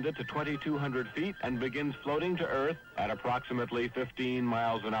descended to 2,200 feet and begins floating to Earth at approximately 15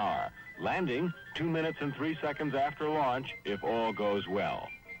 miles an hour, landing 2 minutes and 3 seconds after launch if all goes well.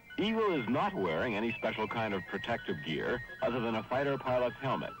 Evel is not wearing any special kind of protective gear other than a fighter pilot's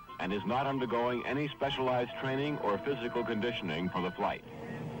helmet and is not undergoing any specialized training or physical conditioning for the flight.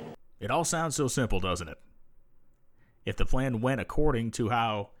 It all sounds so simple, doesn't it? If the plan went according to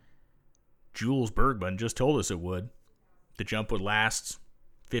how Jules Bergman just told us it would, the jump would last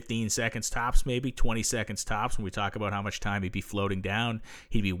 15 seconds tops, maybe 20 seconds tops. When we talk about how much time he'd be floating down,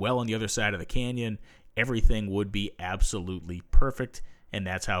 he'd be well on the other side of the canyon. Everything would be absolutely perfect. And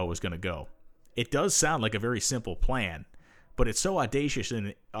that's how it was going to go. It does sound like a very simple plan, but it's so audacious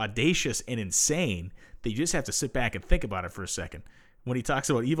and insane that you just have to sit back and think about it for a second. When he talks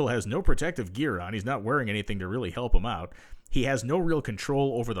about Evel has no protective gear on, he's not wearing anything to really help him out. He has no real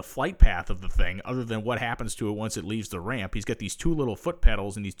control over the flight path of the thing other than what happens to it once it leaves the ramp. He's got these 2 little foot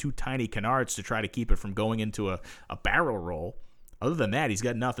pedals and these 2 tiny canards to try to keep it from going into a barrel roll. Other than that, he's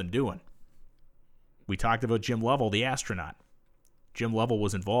got nothing doing. We talked about Jim Lovell, the astronaut. Jim Lovell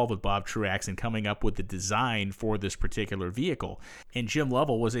was involved with Bob Truax in coming up with the design for this particular vehicle. And Jim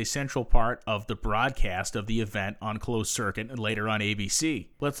Lovell was a central part of the broadcast of the event on closed circuit and later on ABC.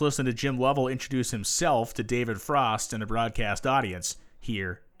 Let's listen to Jim Lovell introduce himself to David Frost and the broadcast audience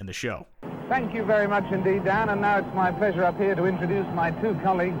here in the show. Thank you very much indeed, Dan. And now it's my pleasure up here to introduce my 2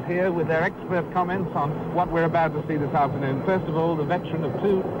 colleagues here with their expert comments on what we're about to see this afternoon. First of all, the veteran of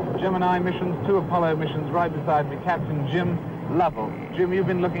 2 Gemini missions, 2 Apollo missions, right beside me, Captain Jim Lovell. Jim, you've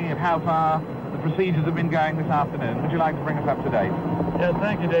been looking at how far the procedures have been going this afternoon. Would you like to bring us up to date? Yes,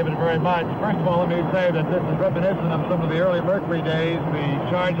 thank you, David, very much. First of all, let me say that this is reminiscent of some of the early Mercury days, the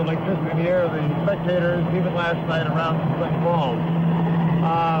charge of electricity in the air of the spectators, even last night around Spring Falls.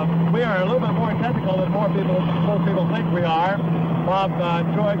 We are a little bit more technical than most people think we are. Bob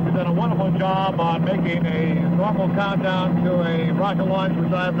Truax has done a wonderful job on making a normal countdown to a rocket launch,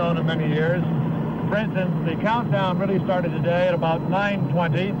 which I've known in many years. For instance, the countdown really started today at about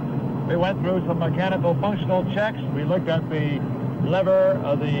 9:20. We went through some mechanical functional checks. We looked at the lever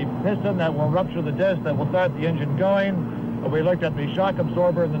of the piston that will rupture the disc that will start the engine going. We looked at the shock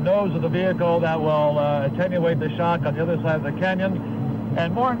absorber in the nose of the vehicle that will attenuate the shock on the other side of the canyon.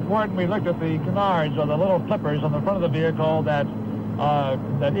 And more important, we looked at the canards, or the little flippers on the front of the vehicle that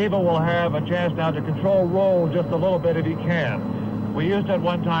Evel will have a chance now to control roll just a little bit if he can. We used at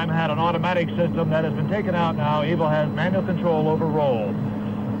one time, had an automatic system that has been taken out now. Evel has manual control over roll.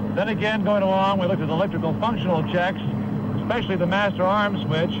 Then again, going along, we looked at electrical functional checks, especially the master arm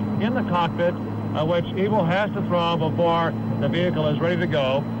switch in the cockpit which Evel has to throw before the vehicle is ready to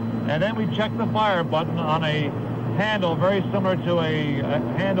go. And then we check the fire button on a handle very similar to a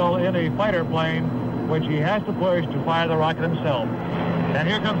handle in a fighter plane, which he has to push to fire the rocket himself. And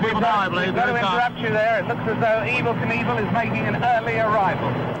here comes Evel now, I believe. I've got to interrupt you there. It looks as though Evel Knievel is making an early arrival.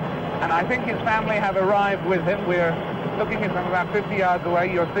 And I think his family have arrived with him. We're looking at them about 50 yards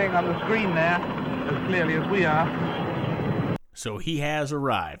away. You're seeing on the screen there, as clearly as we are. So he has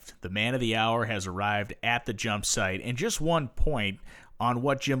arrived. The man of the hour has arrived at the jump site. And just one point on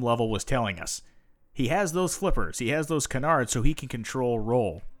what Jim Lovell was telling us. He has those flippers. He has those canards so he can control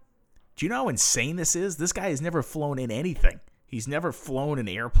roll. Do you know how insane this is? This guy has never flown in anything. He's never flown an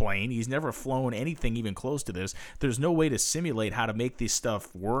airplane. He's never flown anything even close to this. There's no way to simulate how to make this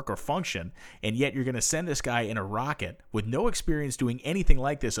stuff work or function, and yet you're going to send this guy in a rocket with no experience doing anything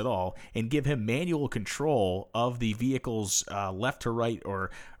like this at all and give him manual control of the vehicle's left to right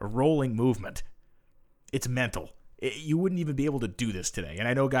or a rolling movement. It's mental. You wouldn't even be able to do this today. And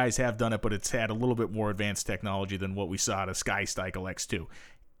I know guys have done it, but it's had a little bit more advanced technology than what we saw at a Sky Cycle X2.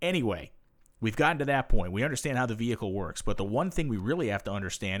 Anyway, we've gotten to that point. We understand how the vehicle works, but the one thing we really have to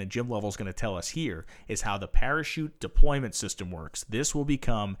understand, and Jim Lovell's going to tell us here, is how the parachute deployment system works. This will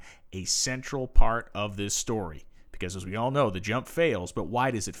become a central part of this story, because as we all know, the jump fails, but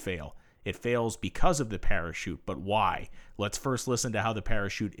why does it fail? It fails because of the parachute, but why? Let's first listen to how the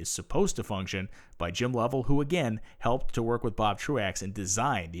parachute is supposed to function by Jim Lovell, who again helped to work with Bob Truax and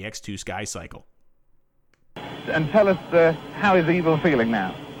design the X2 Sky Cycle. And tell us, how is Evel feeling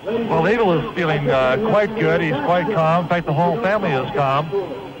now? Well, Evel is feeling quite good. He's quite calm. In fact, the whole family is calm.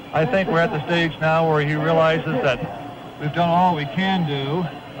 I think we're at the stage now where he realizes that we've done all we can do.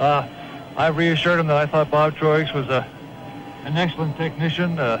 I've reassured him that I thought Bob Truax was an excellent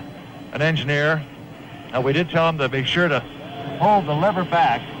technician, an engineer. We did tell him to make sure to hold the lever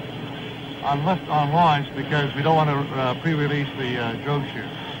back on launch because we don't want to pre-release the drogue chute.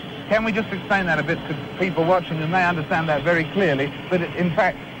 Can we just explain that a bit to people watching who may understand that very clearly, but in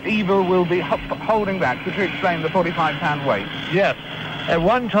fact, Evel will be holding back. Could you explain the 45-pound weight? Yes. At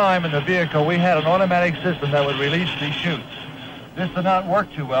one time in the vehicle, we had an automatic system that would release the chutes. This did not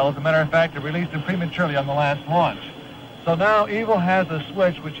work too well. As a matter of fact, it released them prematurely on the last launch. So now Evel has a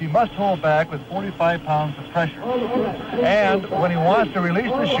switch which he must hold back with 45 pounds of pressure. And when he wants to release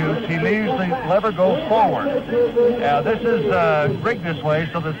the chutes, he leaves the lever go forward. This is rigged this way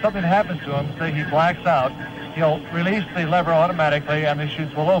so that something happens to him, say he blacks out, he'll release the lever automatically and the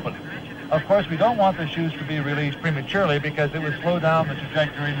chutes will open. Of course, we don't want the chutes to be released prematurely because it would slow down the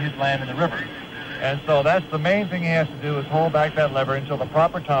trajectory and he'd land in the river. And so that's the main thing he has to do is hold back that lever until the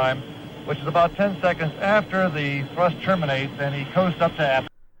proper time, which is about 10 seconds after the thrust terminates, and he coasts up to aft.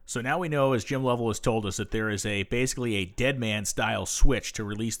 So now we know, as Jim Lovell has told us, that there is basically a dead man style switch to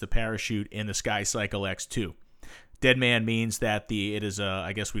release the parachute in the Sky Cycle X2. Dead man means that it is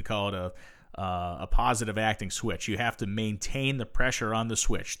I guess we call it a positive acting switch. You have to maintain the pressure on the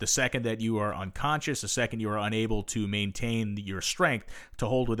switch. The second that you are unconscious, the second you are unable to maintain your strength to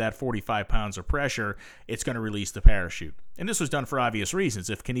hold with that 45 pounds of pressure, it's going to release the parachute. And this was done for obvious reasons.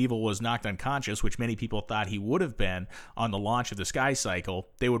 If Knievel was knocked unconscious, which many people thought he would have been on the launch of the Sky Cycle,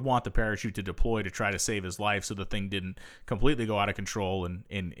 they would want the parachute to deploy to try to save his life so the thing didn't completely go out of control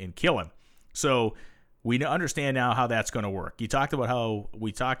and kill him. So we understand now how that's going to work. We talked about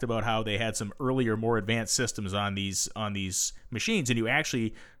how they had some earlier, more advanced systems on these machines, and you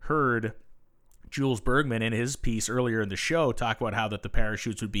actually heard Jules Bergman in his piece earlier in the show talk about how that the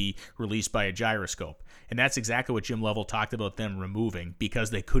parachutes would be released by a gyroscope. And that's exactly what Jim Lovell talked about them removing because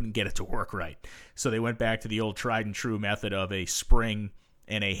they couldn't get it to work right. So they went back to the old tried and true method of a spring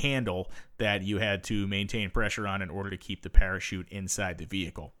and a handle that you had to maintain pressure on in order to keep the parachute inside the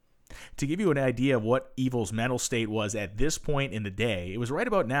vehicle. To give you an idea of what Evel's mental state was at this point in the day, it was right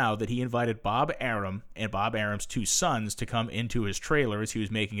about now that he invited Bob Arum and Bob Arum's two sons to come into his trailer as he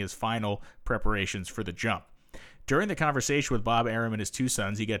was making his final preparations for the jump. During the conversation with Bob Arum and his two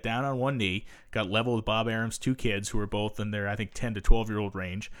sons, he got down on one knee, got level with Bob Arum's two kids, who were both in their, 10 to 12-year-old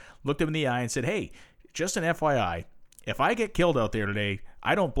range, looked him in the eye and said, "Hey, just an FYI, if I get killed out there today,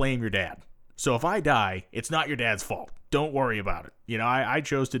 I don't blame your dad. So if I die, it's not your dad's fault. Don't worry about it. I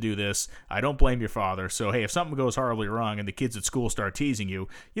chose to do this. I don't blame your father. So, hey, if something goes horribly wrong and the kids at school start teasing you,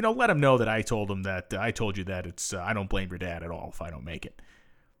 let them know that I told you that it's I don't blame your dad at all if I don't make it."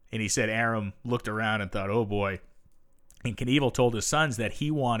 And he said Arum looked around and thought, oh boy. And Knievel told his sons that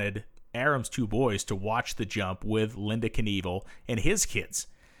he wanted Arum's two boys to watch the jump with Linda Knievel and his kids.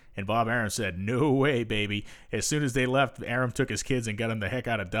 And Bob Arum said, "No way, baby." As soon as they left, Arum took his kids and got them the heck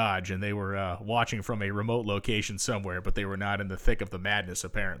out of Dodge, and they were watching from a remote location somewhere, but they were not in the thick of the madness,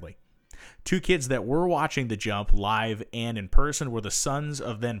 apparently. Two kids that were watching the jump live and in person were the sons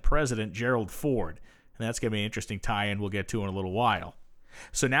of then President Gerald Ford. And that's going to be an interesting tie-in we'll get to in a little while.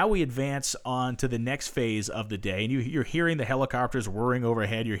 So now we advance on to the next phase of the day, and you're hearing the helicopters whirring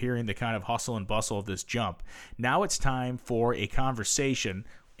overhead. You're hearing the kind of hustle and bustle of this jump. Now it's time for a conversation,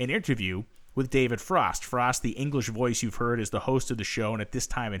 an interview with David Frost. Frost, the English voice you've heard, is the host of the show, and at this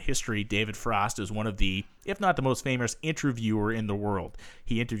time in history, David Frost is one of the, if not the most famous interviewer in the world.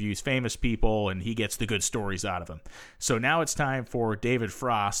 He interviews famous people, and he gets the good stories out of them. So now it's time for David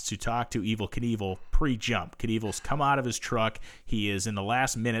Frost to talk to Evel Knievel pre-jump. Knievel's come out of his truck. He is in the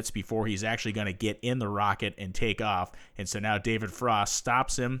last minutes before he's actually going to get in the rocket and take off, and so now David Frost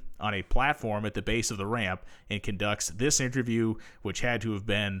stops him on a platform at the base of the ramp and conducts this interview, which had to have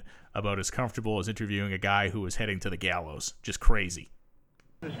been about as comfortable as interviewing a guy who was heading to the gallows. Just crazy.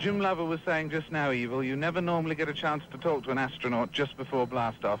 As Jim Lover was saying just now, Evel, you never normally get a chance to talk to an astronaut just before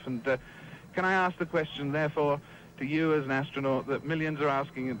blastoff. And can I ask the question, therefore, to you as an astronaut that millions are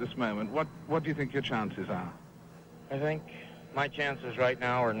asking at this moment? What do you think your chances are? I think my chances right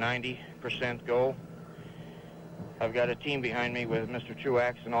now are 90% go. I've got a team behind me with Mr.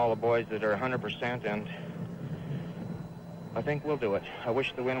 Truax and all the boys that are 100%, and I think we'll do it. I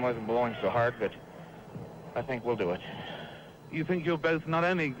wish the wind wasn't blowing so hard, but I think we'll do it. You think you'll both not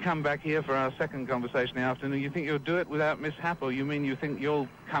only come back here for our second conversation in the afternoon, you think you'll do it without mishap, or you mean you think you'll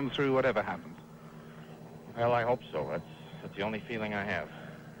come through whatever happens? Well, I hope so. That's the only feeling I have.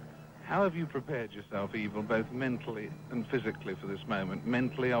 How have you prepared yourself, Evel, both mentally and physically for this moment?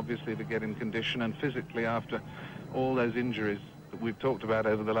 Mentally, obviously, to get in condition, and physically after all those injuries that we've talked about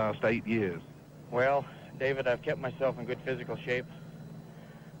over the last 8 years? Well, David, I've kept myself in good physical shape.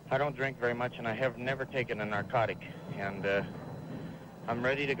 I don't drink very much, and I have never taken a narcotic, and I'm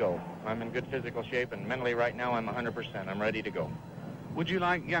ready to go. I'm in good physical shape, and mentally right now I'm 100%. I'm ready to go. Would you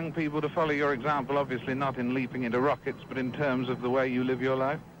like young people to follow your example, obviously not in leaping into rockets, but in terms of the way you live your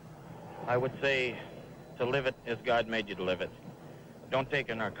life? I would say to live it as God made you to live it. Don't take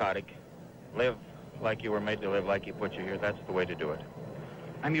a narcotic. Live like you were made to live, like He put you here. That's the way to do it.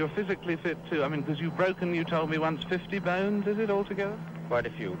 And you're physically fit too. I mean, because you've broken, you told me once, 50 bones, is it altogether? Quite a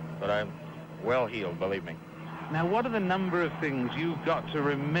few, but I'm well healed, believe me. Now, what are the number of things you've got to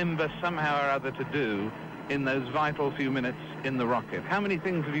remember somehow or other to do in those vital few minutes in the rocket? How many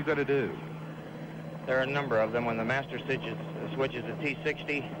things have you got to do? There are a number of them. When the master switches the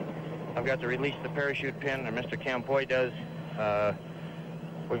T60, I've got to release the parachute pin, or Mr. Campoy does.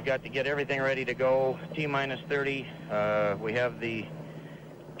 We've got to get everything ready to go. T-minus 30. We have the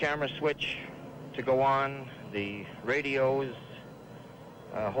camera switch to go on, the radios,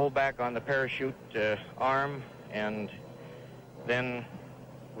 hold back on the parachute arm, and then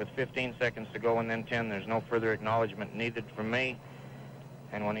with 15 seconds to go and then 10, there's no further acknowledgement needed from me.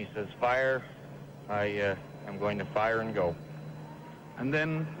 And when he says fire, I am going to fire and go. And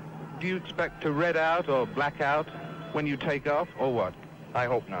then, do you expect to red out or black out when you take off, or what? I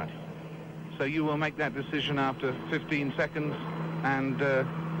hope not. So you will make that decision after 15 seconds and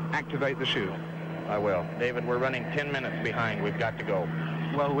activate the chute? I will. David, we're running 10 minutes behind. We've got to go.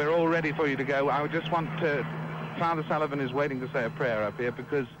 Well, we're all ready for you to go. I just want to... Father Sullivan is waiting to say a prayer up here,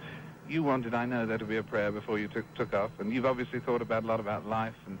 because you wanted, I know, there to be a prayer before you took off, and you've obviously thought a lot about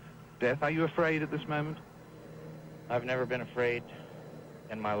life and death. Are you afraid at this moment? I've never been afraid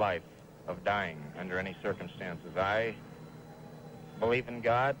in my life of dying under any circumstances. I believe in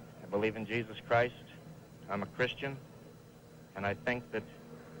God. I believe in Jesus Christ. I'm a Christian, and I think that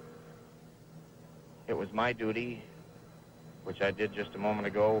it was my duty, which I did just a moment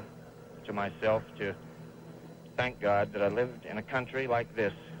ago, to myself, to thank God that I lived in a country like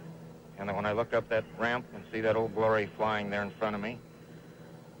this, and that when I look up that ramp and see that Old Glory flying there in front of me,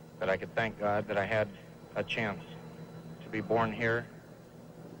 that I could thank God that I had a chance to be born here,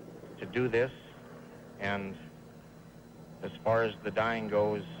 to do this. And as far as the dying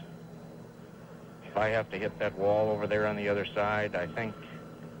goes, if I have to hit that wall over there on the other side, I think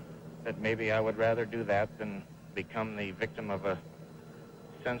that maybe I would rather do that than become the victim of a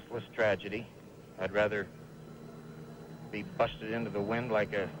senseless tragedy. I'd rather be busted into the wind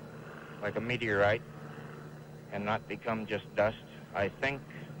like a meteorite and not become just dust. I think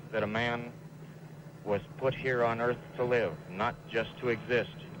that a man was put here on earth to live, not just to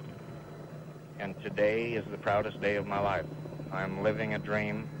exist. And today is the proudest day of my life. I'm living a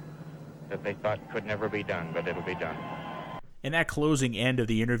dream that they thought could never be done, but it'll be done. And that closing end of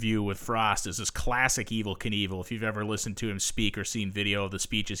the interview with Frost is this classic Evel Knievel. If you've ever listened to him speak or seen video of the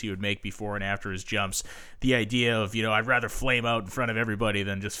speeches he would make before and after his jumps, the idea of, I'd rather flame out in front of everybody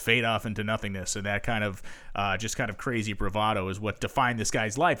than just fade off into nothingness, and that kind of just kind of crazy bravado is what defined this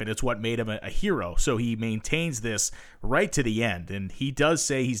guy's life, and it's what made him a hero. So he maintains this right to the end, and he does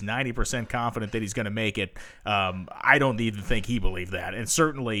say he's 90% confident that he's going to make it. I don't even think he believed that, and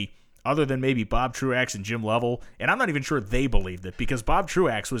certainly other than maybe Bob Truax and Jim Lovell, and I'm not even sure they believed it, because Bob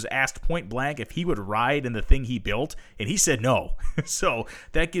Truax was asked point blank if he would ride in the thing he built, and he said no. So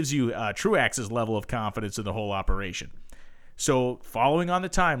that gives you Truax's level of confidence in the whole operation. So following on the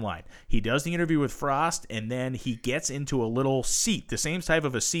timeline, he does the interview with Frost, and then he gets into a little seat, the same type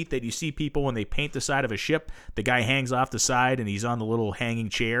of a seat that you see people when they paint the side of a ship. The guy hangs off the side, and he's on the little hanging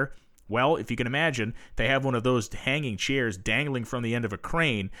chair. Well, if you can imagine, they have one of those hanging chairs dangling from the end of a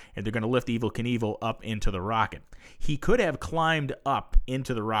crane, and they're going to lift Evel Knievel up into the rocket. He could have climbed up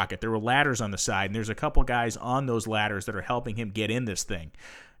into the rocket. There were ladders on the side, and there's a couple guys on those ladders that are helping him get in this thing.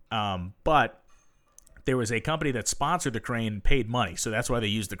 But there was a company that sponsored the crane and paid money, so that's why they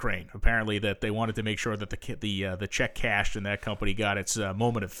used the crane. Apparently that they wanted to make sure that the check cashed and that company got its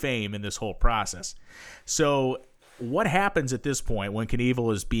moment of fame in this whole process. So what happens at this point when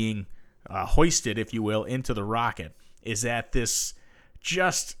Knievel is being hoisted, if you will, into the rocket, is that this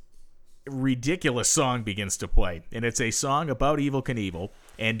just ridiculous song begins to play. And it's a song about Evel Knievel.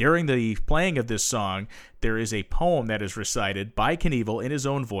 And during the playing of this song, there is a poem that is recited by Knievel in his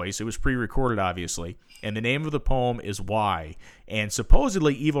own voice. It was pre-recorded, obviously. And the name of the poem is Why. And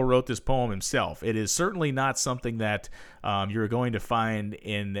supposedly Evel wrote this poem himself. It is certainly not something that you're going to find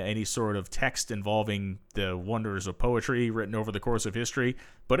in any sort of text involving the wonders of poetry written over the course of history.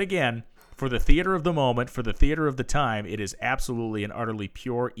 But again, for the theater of the moment, for the theater of the time, it is absolutely and utterly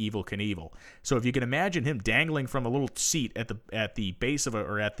pure Evel Knievel. So if you can imagine him dangling from a little seat at the base of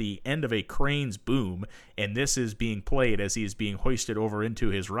or at the end of a crane's boom, and this is being played as he is being hoisted over into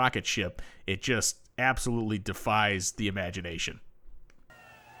his rocket ship, it just absolutely defies the imagination.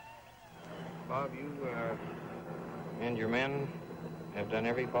 Bob, you and your men have done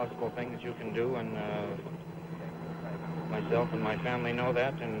every possible thing that you can do, and myself and my family know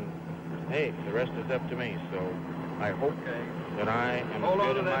that, and hey, the rest is up to me, so I hope that I am as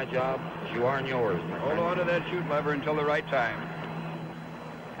good in my job as you are in yours. Hold on to that chute lever until the right time.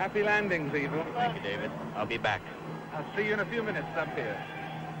 Happy landings, Evel. Thank you, David. I'll be back. I'll see you in a few minutes up here.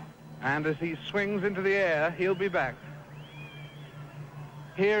 And as he swings into the air, he'll be back.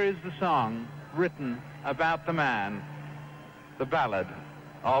 Here is the song written about the man, the ballad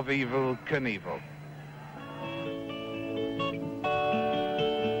of Evel Knievel.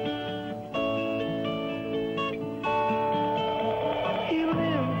 He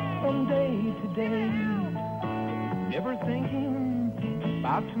lives from day to day, never thinking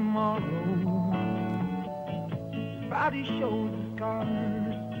about tomorrow. His body shows the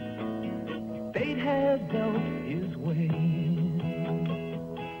scars fate has dealt his way.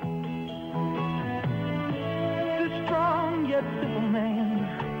 The strong yet simple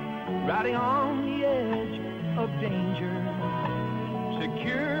man, riding on the edge of danger,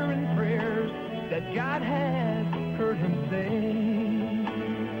 secure in prayers that God has heard him say.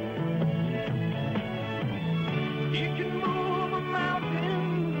 He can move a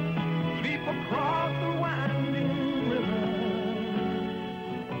mountain, leap across the winding river.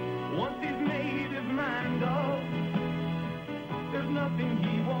 Once he's made his mind up, there's nothing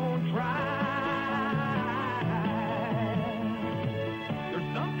he won't try. There's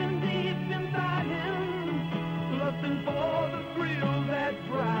something deep inside him, lusting for the thrill that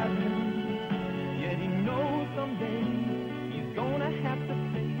drives him. Yet he knows someday he's gonna have to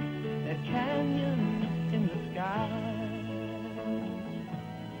face that canyon in the sky.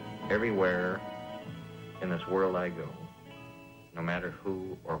 Everywhere in this world I go, no matter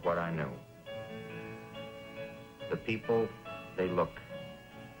who or what I know, the people, they look,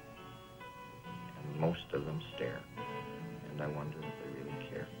 and most of them stare, and I wonder if they really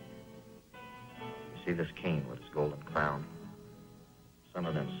care. You see this king with his golden crown? Some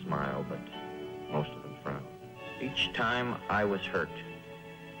of them smile, but most of them frown. Each time I was hurt,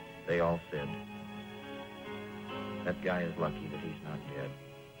 they all said, that guy is lucky that he's not dead.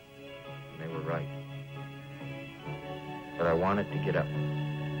 And they were right. But I wanted to get up,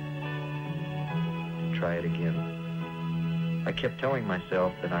 to try it again. I kept telling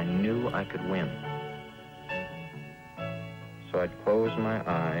myself that I knew I could win. So I'd close my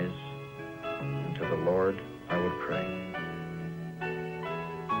eyes, and to the Lord I would pray.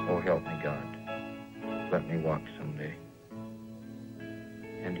 Oh, help me, God. Let me walk someday.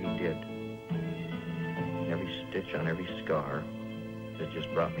 And he did. Every stitch on every scar that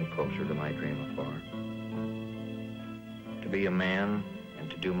just brought me closer to my dream afar. To be a man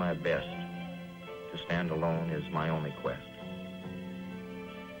and to do my best, to stand alone is my only quest.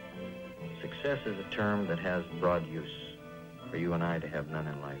 Success is a term that has broad use. For you and I to have none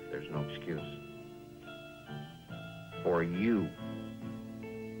in life, there's no excuse. For you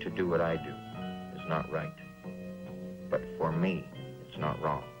to do what I do is not right. But for me, it's not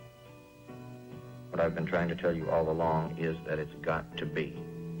wrong. What I've been trying to tell you all along is that it's got to be.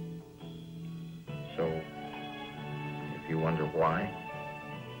 So, if you wonder why,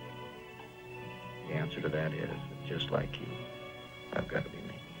 the answer to that is that just like you, I've got to be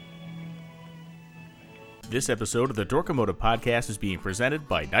me. This episode of the Dorkomotive Podcast is being presented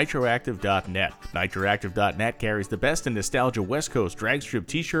by NitroActive.net. NitroActive.net carries the best in nostalgia West Coast drag strip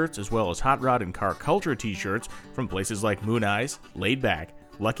t-shirts as well as hot rod and car culture t-shirts from places like Moon Eyes, Laid Back,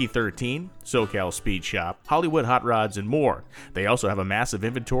 Lucky 13, SoCal Speed Shop, Hollywood Hot Rods, and more. They also have a massive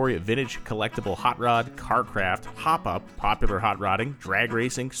inventory of vintage collectible hot rod, carcraft, hop-up, popular hot rodding, drag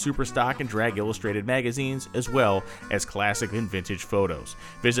racing, superstock, and drag illustrated magazines, as well as classic and vintage photos.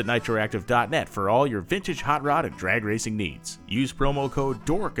 Visit NitroActive.net for all your vintage hot rod and drag racing needs. Use promo code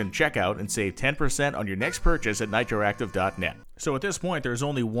DORK and checkout and save 10% on your next purchase at NitroActive.net. So at this point, there's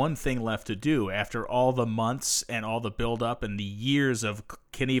only one thing left to do after all the months and all the build-up and the years of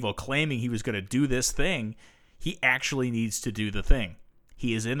Knievel claiming he was going to do this thing. He actually needs to do the thing.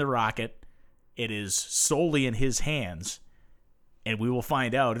 He is in the rocket. It is solely in his hands. And we will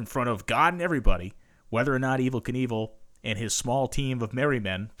find out in front of God and everybody whether or not Evel Knievel and his small team of merry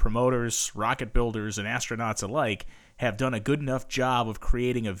men, promoters, rocket builders, and astronauts alike, have done a good enough job of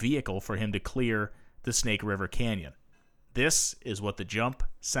creating a vehicle for him to clear the Snake River Canyon. This is what the jump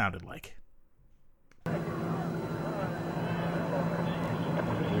sounded like. 3,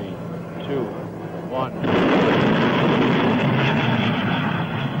 2, 1.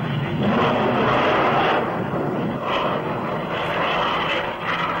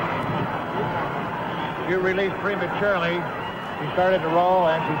 She released prematurely. She started to roll,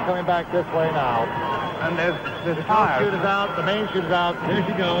 and she's coming back this way now. And there's the top chute is out, the main chute is out. There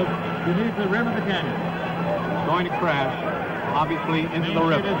she goes. She leaves the rim of the canyon. Going to crash, obviously, into the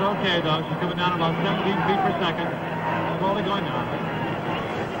river. It is okay, though. She's coming down about 17 feet per second. Slowly going down.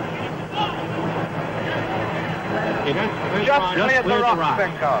 Just cleared the rock,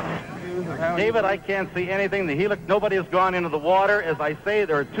 David, I can't see anything. The helix, nobody has gone into the water. As I say,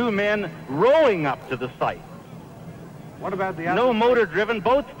 there are two men rowing up to the site. What about the other? No motor-driven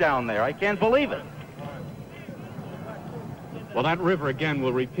boats down there. I can't believe it. Well, that river, again,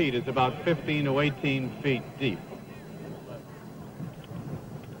 we'll repeat, is about 15 to 18 feet deep.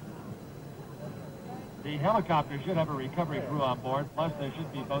 The helicopter should have a recovery crew on board, plus there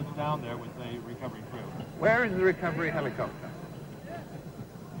should be boats down there with a recovery crew. Where is the recovery helicopter?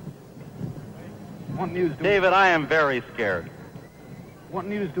 What news do David, I am very scared. What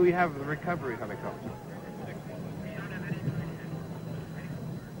news do we have of the recovery helicopter?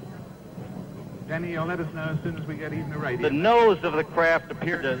 Denny, you'll let us know as soon as we get even a radio. The nose of the craft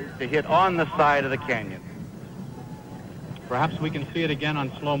appeared to hit on the side of the canyon. Perhaps we can see it again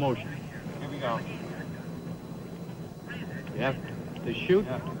on slow motion. Here we go. Yes, the chute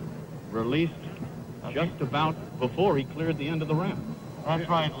released just about before he cleared the end of the ramp. That's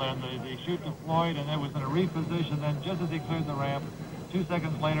right, Len. The chute deployed, and it was in a reef position. Then just as he cleared the ramp, 2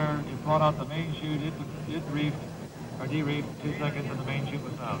 seconds later, it brought out the main chute. It reefed, or de-reefed, 2 seconds, and the main chute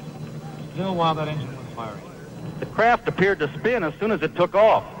was out. Still while that engine was firing. The craft appeared to spin as soon as it took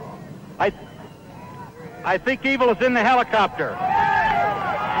off. I think Evel is in the helicopter.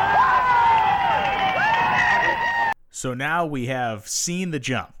 So now we have seen the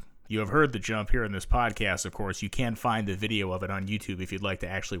jump. You have heard the jump here in this podcast, of course. You can find the video of it on YouTube if you'd like to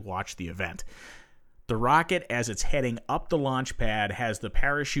actually watch the event. The rocket, as it's heading up the launch pad, has the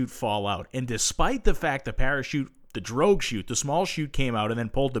parachute fall out. And despite the fact the drogue chute, the small chute came out and then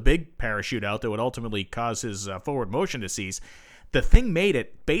pulled the big parachute out that would ultimately cause his forward motion to cease, the thing made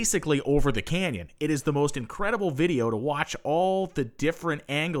it basically over the canyon. It is the most incredible video to watch all the different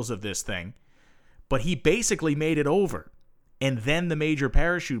angles of this thing, but he basically made it over. And then the major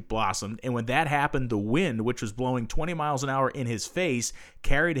parachute blossomed, and when that happened, the wind, which was blowing 20 miles an hour in his face,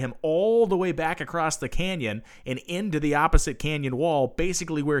 carried him all the way back across the canyon and into the opposite canyon wall,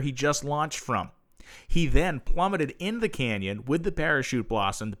 basically where he just launched from. He then plummeted in the canyon with the parachute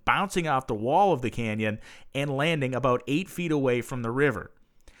blossom, bouncing off the wall of the canyon and landing about 8 feet away from the river.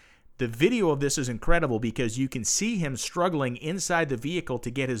 The video of this is incredible because you can see him struggling inside the vehicle to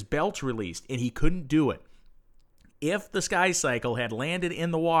get his belts released, and he couldn't do it. If the Sky Cycle had landed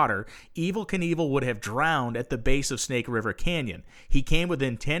in the water, Evel Knievel would have drowned at the base of Snake River Canyon. He came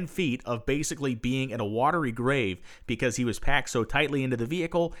within 10 feet of basically being in a watery grave because he was packed so tightly into the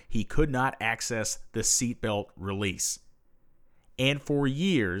vehicle he could not access the seatbelt release. And for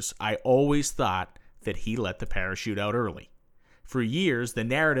years, I always thought that he let the parachute out early. For years, the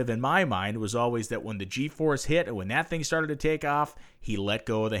narrative in my mind was always that when the G-force hit and when that thing started to take off, he let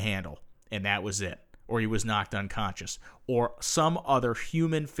go of the handle, and that was it. Or he was knocked unconscious, or some other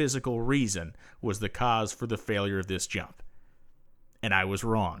human physical reason was the cause for the failure of this jump. And I was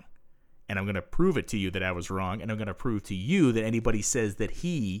wrong. And I'm going to prove it to you that I was wrong, and I'm going to prove to you that anybody says that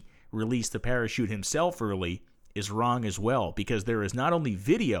he released the parachute himself early is wrong as well, because there is not only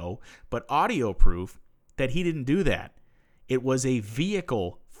video, but audio proof that he didn't do that. It was a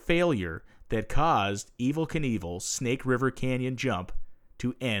vehicle failure that caused Evel Knievel's Snake River Canyon jump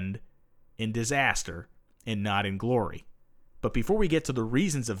to end in disaster and not in glory. But before we get to the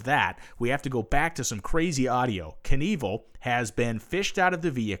reasons of that, we have to go back to some crazy audio. Knievel has been fished out of the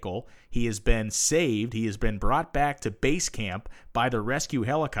vehicle. He has been saved. He has been brought back to base camp by the rescue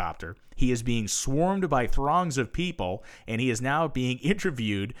helicopter. He is being swarmed by throngs of people, and he is now being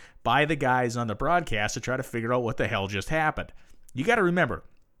interviewed by the guys on the broadcast to try to figure out what the hell just happened. You got to remember,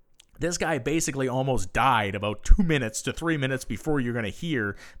 this guy basically almost died about 2 minutes to 3 minutes before you're going to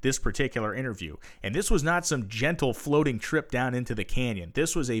hear this particular interview. And this was not some gentle floating trip down into the canyon.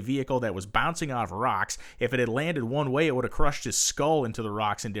 This was a vehicle that was bouncing off rocks. If it had landed one way, it would have crushed his skull into the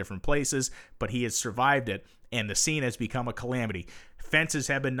rocks in different places, but he has survived it, and the scene has become a calamity. Fences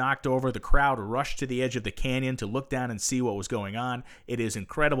have been knocked over. The crowd rushed to the edge of the canyon to look down and see what was going on. It is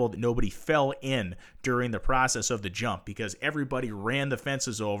incredible that nobody fell in during the process of the jump because everybody ran the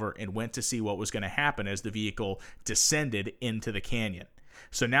fences over and went to see what was going to happen as the vehicle descended into the canyon.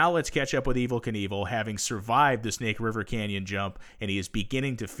 So now let's catch up with Evel Knievel, having survived the Snake River Canyon jump, and he is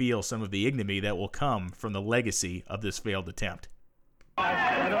beginning to feel some of the ignominy that will come from the legacy of this failed attempt.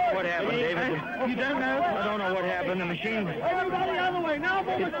 I don't know what happened, David. You don't know? I don't know what happened. The machine, it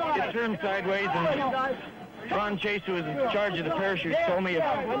turned sideways, and Ron Chase, who was in charge of the parachute, told me if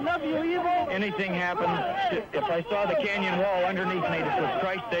anything happened, if I saw the canyon wall underneath me, for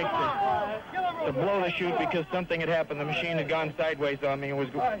Christ's sake, to blow the chute because something had happened. The machine had gone sideways on me and was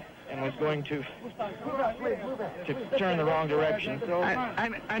going to turn the wrong direction. So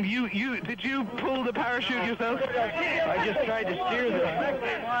and you did you pull the parachute yourself? I just tried to steer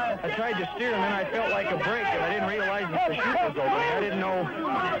and then I felt like a brake, and I didn't realize that the chute was opening. I didn't know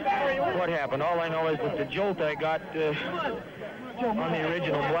what happened. All I know is that the jolt I got on the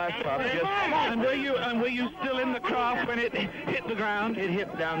original blast off just... And were you still in the craft when it hit the ground? It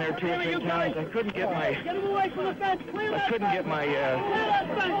hit down there 2 or 3 times. I couldn't get my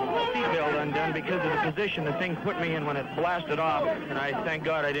seatbelt undone because of the position the thing put me in when it blasted off, and I thank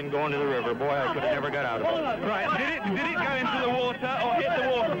God I didn't go into the river. Boy, I could have never got out of it. Right. Did it go into the water or hit the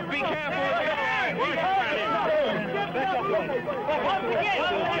water? Be careful.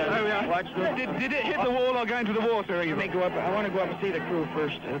 Did it hit the wall or go into the water? Let me go up. I want to go up and see the crew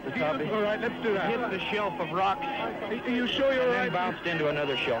first at the top. All right, let's do that. Hit the shelf of rocks. Are you sure you're right? And then bounced into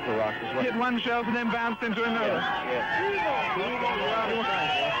another shelf of rocks. Hit one shelf and then bounced into another. Yes.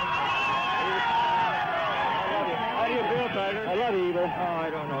 How do you feel, Tiger? I love Evel. Oh, I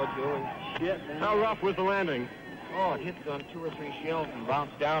don't know, Joey. How rough was the landing? Oh, it hit on 2 or 3 shelves and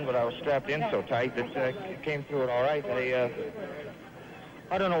bounced down, but I was strapped in so tight that it came through it all right.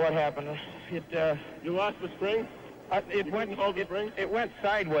 I don't know what happened. You lost the spring? It went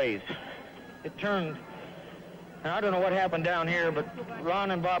sideways. It turned. And I don't know what happened down here, but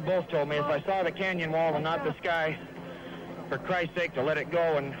Ron and Bob both told me if I saw the canyon wall and not the sky, for Christ's sake, to let it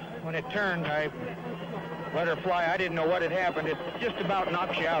go. And when it turned, I let her fly. I didn't know what had happened. It just about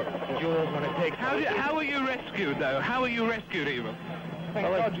knocks you out, Jules, when it takes... How were you rescued, though? How were you rescued, Evel?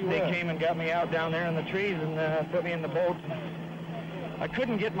 Well, they came and got me out down there in the trees and put me in the boat. I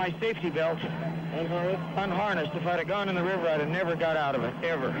couldn't get my safety belt unharnessed. If I'd have gone in the river, I'd have never got out of it,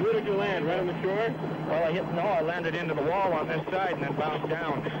 ever. Where did you land? Right on the shore? Well, I landed into the wall on this side and then bounced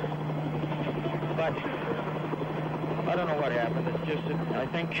down. But I don't know what happened. It's just that I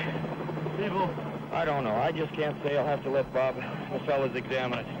think... I don't know. I just can't say. I'll have to let Bob and the fellas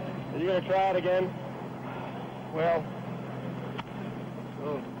examine it. Are you going to try it again? Well,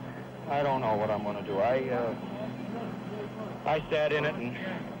 I don't know what I'm going to do. I sat in it and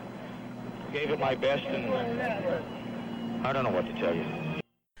gave it my best, and I don't know what to tell you.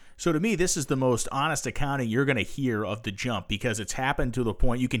 So to me, this is the most honest accounting you're going to hear of the jump, because it's happened to the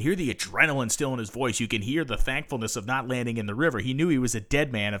point you can hear the adrenaline still in his voice. You can hear the thankfulness of not landing in the river. He knew he was a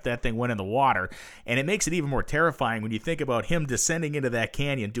dead man if that thing went in the water. And it makes it even more terrifying when you think about him descending into that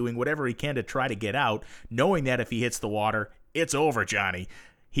canyon, doing whatever he can to try to get out, knowing that if he hits the water, it's over, Johnny.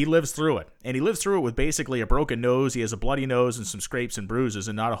 He lives through it. And he lives through it with basically a broken nose. He has a bloody nose and some scrapes and bruises,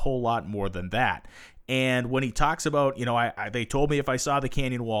 and not a whole lot more than that. And when he talks about, they told me if I saw the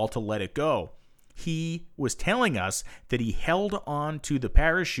canyon wall to let it go, he was telling us that he held on to the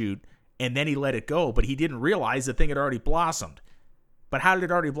parachute and then he let it go, but he didn't realize the thing had already blossomed. But how did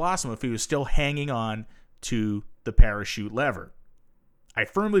it already blossom if he was still hanging on to the parachute lever? I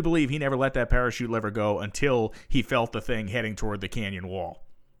firmly believe he never let that parachute lever go until he felt the thing heading toward the canyon wall.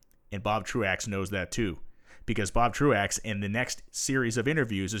 And Bob Truax knows that too, because Bob Truax in the next series of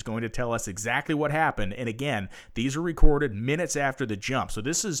interviews is going to tell us exactly what happened. And again, these are recorded minutes after the jump. So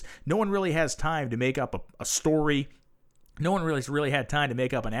no one really has time to make up a story. No one really had time to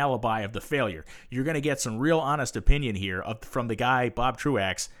make up an alibi of the failure. You're going to get some real honest opinion here from the guy, Bob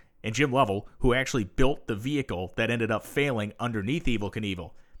Truax, and Jim Lovell, who actually built the vehicle that ended up failing underneath Evel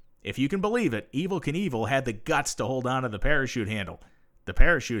Knievel. If you can believe it, Evel Knievel had the guts to hold on to the parachute handle. The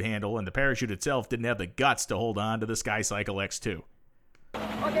parachute handle and the parachute itself didn't have the guts to hold on to the SkyCycle X2.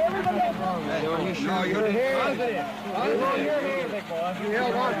 Okay, everybody. Are you sure you're here? You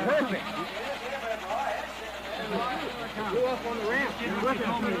held on perfect. You up on the ramp. You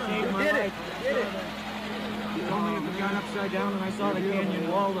did it. You told me if it got upside down and I saw the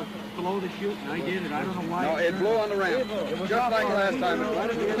canyon wall below the chute, and I did it. I don't know why. No, it blew on the ramp. Just like last time.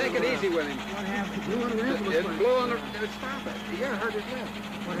 Take it easy with him. What happened? It blew on the ramp? It blew on the... Stop it. Yeah, hurt his lip.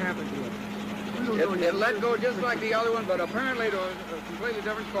 What happened to it? It let go just like the other one, but apparently to a completely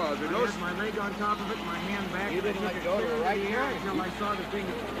different cause. I had my leg on top of it, my hand back. You didn't let go to the right here until I saw the thing.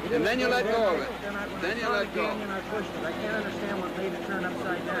 And then you let go of it. Then you let go. And I pushed it. I can't understand what made it turn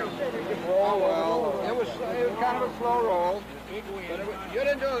upside down. Oh, well, it was kind of a slow roll. But you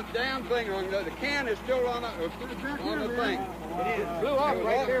didn't do a damn thing wrong. The can is still on the thing. It blew off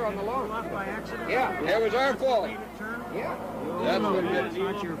right there on the load. Blew off by accident? Yeah, it was our fault. Yeah. That's what it is. It's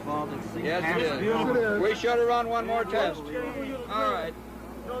not your fault. Yes, it is. We should have run one more test. All right.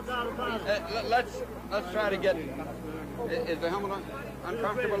 Let's try to get... Is the helmet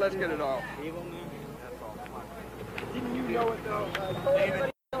uncomfortable? Let's get it off. Didn't you know it, though?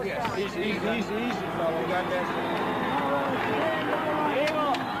 David? Yes. Easy, fellow. Got that.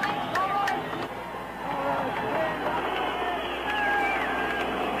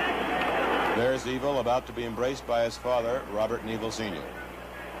 There's Evel about to be embraced by his father, Robert Knievel Sr.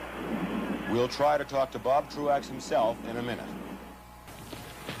 We'll try to talk to Bob Truax himself in a minute.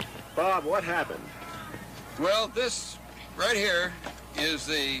 Bob, what happened? Well, this right here is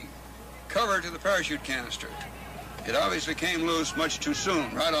the cover to the parachute canister. It obviously came loose much too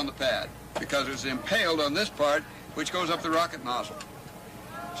soon, right on the pad, because it was impaled on this part, which goes up the rocket nozzle.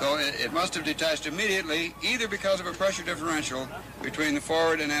 So it must have detached immediately, either because of a pressure differential between the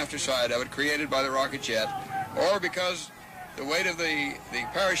forward and after side of it created by the rocket jet, or because the weight of the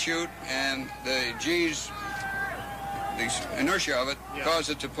parachute and the G's, the inertia of it, caused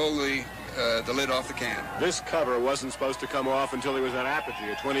it to pull the lid off the can. This cover wasn't supposed to come off until he was at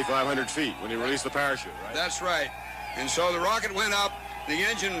apogee at 2,500 feet when he released the parachute, right? That's right. And so the rocket went up, the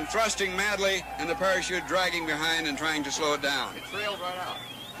engine thrusting madly, and the parachute dragging behind and trying to slow it down. It trailed right out.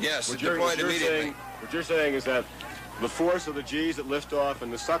 Yes, it deployed immediately. What you're saying is that the force of the G's at liftoff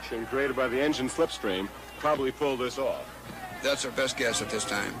and the suction created by the engine slipstream probably pulled this off. That's our best guess at this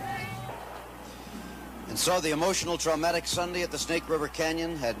time. And so the emotional, traumatic Sunday at the Snake River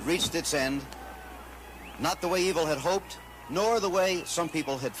Canyon had reached its end, not the way Evel had hoped, nor the way some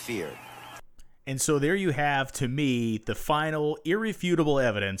people had feared. And so there you have, to me, the final irrefutable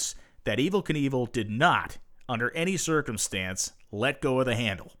evidence that Evel Knievel did not, under any circumstance, let go of the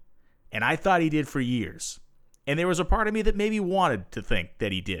handle. And I thought he did for years. And there was a part of me that maybe wanted to think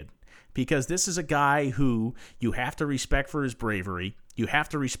that he did. Because this is a guy who you have to respect for his bravery, you have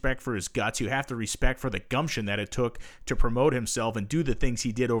to respect for his guts, you have to respect for the gumption that it took to promote himself and do the things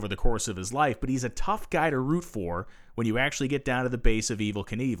he did over the course of his life. But he's a tough guy to root for when you actually get down to the base of Evel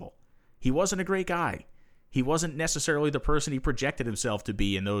Knievel. He wasn't a great guy. He wasn't necessarily the person he projected himself to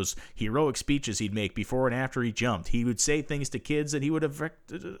be in those heroic speeches he'd make before and after he jumped. He would say things to kids and he would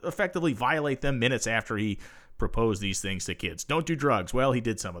effectively violate them minutes after he proposed these things to kids. Don't do drugs. Well, he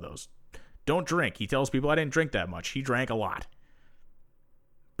did some of those. Don't drink. He tells people, I didn't drink that much. He drank a lot.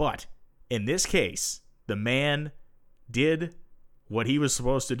 But in this case, the man did what he was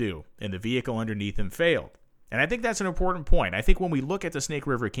supposed to do, and the vehicle underneath him failed. And I think that's an important point. I think when we look at the Snake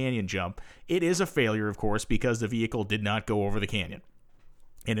River Canyon jump, it is a failure, of course, because the vehicle did not go over the canyon.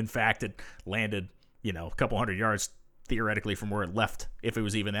 And in fact, it landed, a couple hundred yards theoretically from where it left, if it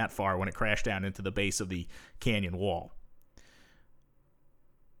was even that far, when it crashed down into the base of the canyon wall.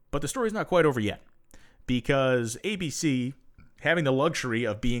 But the story's not quite over yet, because ABC, having the luxury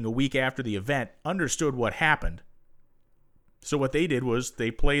of being a week after the event, understood what happened. So what they did was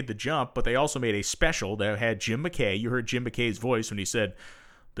they played the jump, but they also made a special that had Jim McKay. You heard Jim McKay's voice when he said,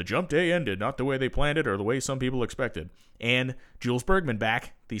 "The jump day ended not the way they planned it or the way some people expected." And Jules Bergman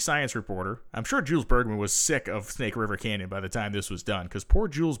back, the science reporter. I'm sure Jules Bergman was sick of Snake River Canyon by the time this was done, because poor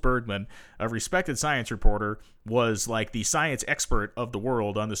Jules Bergman, a respected science reporter, was like the science expert of the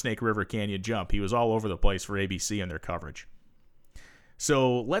world on the Snake River Canyon jump. He was all over the place for ABC and their coverage.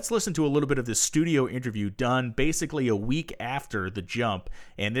 So let's listen to a little bit of this studio interview done basically a week after the jump.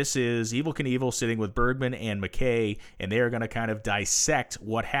 And this is Evel Knievel sitting with Bergman and McKay, and they are going to kind of dissect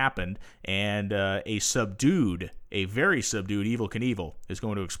what happened. And a very subdued Evel Knievel is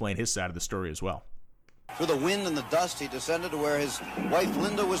going to explain his side of the story as well. Through the wind and the dust, he descended to where his wife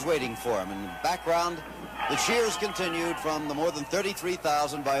Linda was waiting for him. In the background, the cheers continued from the more than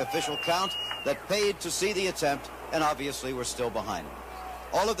 33,000 by official count that paid to see the attempt and obviously were still behind him.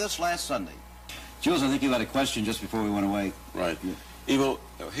 All of this last Sunday. Jules, I think you had a question just before we went away. Right. Evel,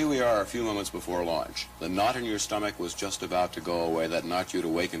 here we are a few moments before launch. The knot in your stomach was just about to go away, that knot you'd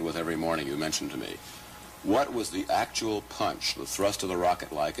awakened with every morning you mentioned to me. What was the actual punch, the thrust of the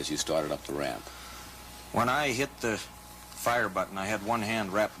rocket like as you started up the ramp? When I hit the fire button, I had one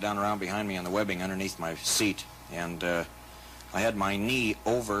hand wrapped down around behind me on the webbing underneath my seat, and I had my knee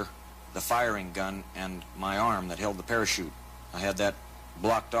over the firing gun and my arm that held the parachute. I had that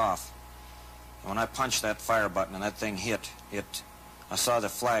blocked off. When I punched that fire button and that thing hit, I saw the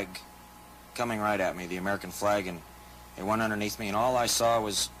flag coming right at me, the American flag, and it went underneath me, and all I saw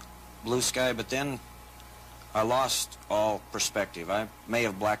was blue sky, but then I lost all perspective. I may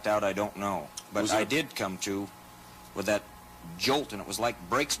have blacked out, I don't know. But I did come to with that jolt, and it was like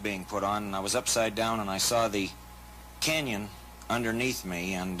brakes being put on, and I was upside down, and I saw the canyon underneath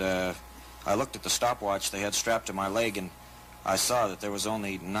me, and I looked at the stopwatch they had strapped to my leg, and I saw that there was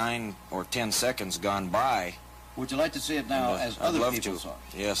only 9 or 10 seconds gone by. Would you like to see it now as other people saw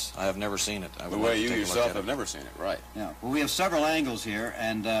it? Yes, I have never seen it. The way you yourself have never seen it, right. Yeah. Well, we have several angles here,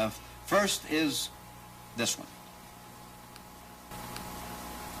 and first is this one.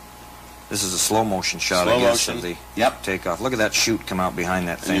 This is a slow motion shot, I guess, of the takeoff. Look at that chute come out behind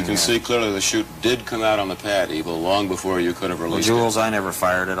that thing. And you can see clearly the chute did come out on the pad, Evel, long before you could have released it. Well, Jules, I never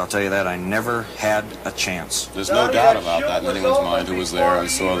fired it. I'll tell you that. I never had a chance. There's no doubt about that in anyone's mind who was there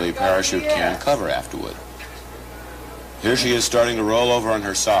and saw the parachute can cover afterward. Here she is starting to roll over on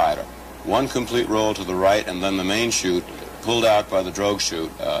her side. One complete roll to the right, and then the main chute, pulled out by the drogue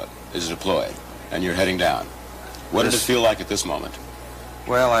chute, is deployed, and you're heading down. What did it feel like at this moment?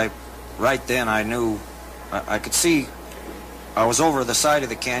 Well, right then I knew, I could see, I was over the side of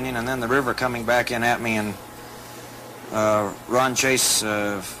the canyon and then the river coming back in at me, and Ron Chase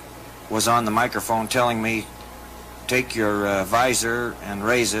was on the microphone telling me, take your visor and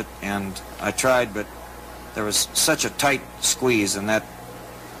raise it, and I tried, but there was such a tight squeeze in that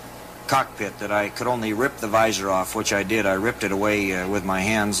cockpit that I could only rip the visor off, which I did. I ripped it away with my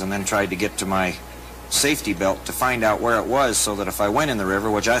hands and then tried to get to my safety belt to find out where it was, so that if I went in the river,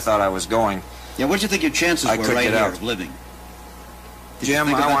 which I thought I was going, yeah, what do you think your chances were right here of living?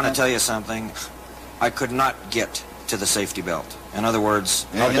 Jim, I want to tell you something. I could not get to the safety belt. In other words,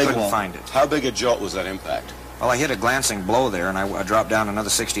 I couldn't find it. How big a jolt was that impact? Well, I hit a glancing blow there, and I dropped down another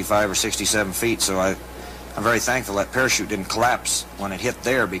 65 or 67 feet, so I'm very thankful that parachute didn't collapse when it hit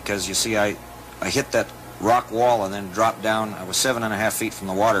there, because, you see, I hit that rock wall and then dropped down. I was 7.5 feet from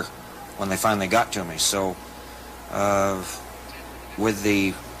the water when they finally got to me. So with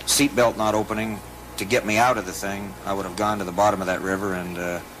the seatbelt not opening to get me out of the thing, I would have gone to the bottom of that river,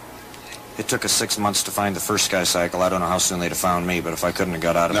 and it took us 6 months to find the first sky cycle. I don't know how soon they'd have found me, but if I couldn't have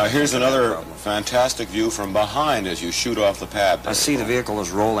got out of it. Now here's another fantastic view from behind as you shoot off the pad. I see the vehicle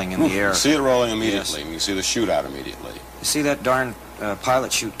is rolling in the air. You see it rolling immediately, and you see the chute out immediately. You see that darn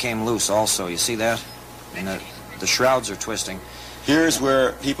pilot chute came loose also. You see that? And the shrouds are twisting. Here's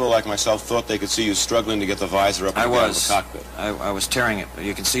where people like myself thought they could see you struggling to get the visor up and down the cockpit. I was tearing it.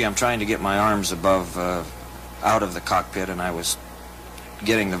 You can see I'm trying to get my arms above, out of the cockpit, and I was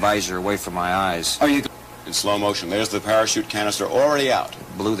getting the visor away from my eyes. Are you in slow motion? There's the parachute canister already out.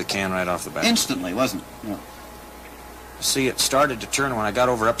 Blew the can right off the back. Instantly, wasn't it? Yeah. See, it started to turn when I got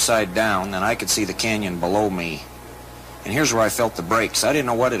over upside down, and I could see the canyon below me. And here's where I felt the brakes. I didn't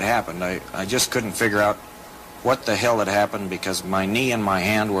know what had happened. I just couldn't figure out what the hell had happened because my knee and my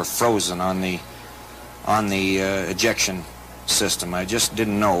hand were frozen on the ejection system. I just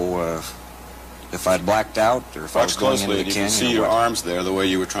didn't know if I'd blacked out or if I was going into the canyon. You can see your arms there the way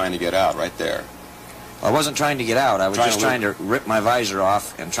you were trying to get out, right there. I wasn't trying to get out. I was just trying to rip my visor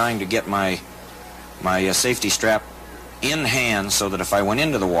off and trying to get my safety strap in hand so that if I went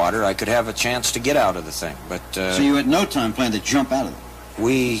into the water, I could have a chance to get out of the thing. But so you at no time planned to jump out of it?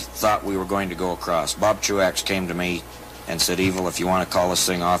 We thought we were going to go across. Bob Truax came to me and said, Evel, if you want to call this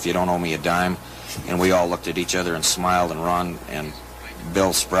thing off, you don't owe me a dime. And we all looked at each other and smiled, and Ron and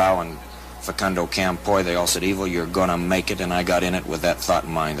Bill Sproul and Facundo Campoy, they all said, Evel, you're going to make it, and I got in it with that thought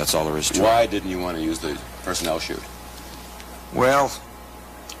in mind. That's all there is to it. Why didn't you want to use the personnel chute? Well,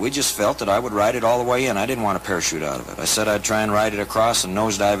 we just felt that I would ride it all the way in. I didn't want to parachute out of it. I said I'd try and ride it across and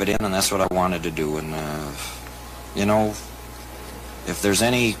nosedive it in, and that's what I wanted to do. And, you know, if there's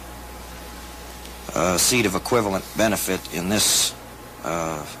any seed of equivalent benefit in this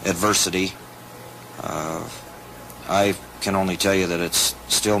adversity, I can only tell you that it's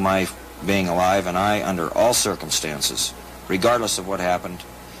still my being alive, and I, under all circumstances, regardless of what happened,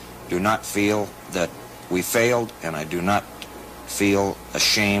 do not feel that we failed, and I do not feel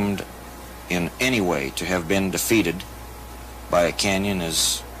ashamed in any way to have been defeated by a canyon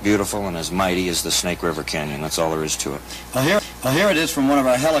as beautiful and as mighty as the Snake River Canyon. That's all there is to it. Well, here it is from one of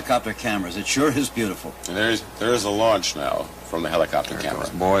our helicopter cameras. It sure is beautiful. And there is a launch now from the helicopter camera.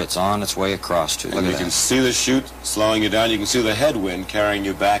 Boy, it's on its way across to. And you can see the chute slowing you down. You can see the headwind carrying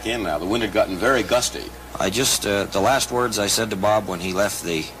you back in now. The wind had gotten very gusty. I just, the last words I said to Bob when he left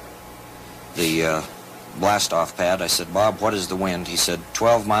the blast-off pad, I said, Bob, what is the wind? He said,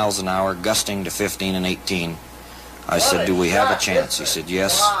 12 miles an hour, gusting to 15 and 18. I said, do we have a chance? He said,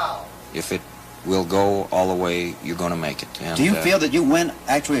 yes. If it will go all the way, you're going to make it. And, do you feel that you went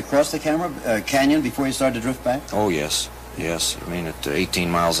actually across the canyon before you started to drift back? Oh, yes. Yes. I mean, at 18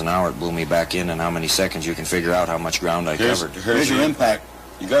 miles an hour, it blew me back in, and how many seconds you can figure out how much ground I covered. Here's your impact.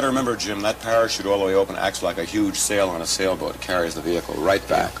 You got to remember, Jim, that parachute all the way open acts like a huge sail on a sailboat. It carries the vehicle right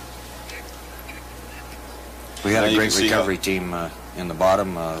back. We had a great recovery team in the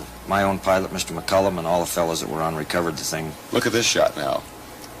bottom. My own pilot, Mr. McCullum, and all the fellows that were on recovered the thing. Look at this shot now.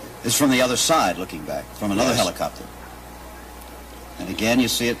 It's from the other side, looking back, from another helicopter. And again, you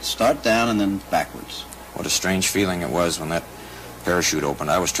see it start down and then backwards. What a strange feeling it was when that parachute opened.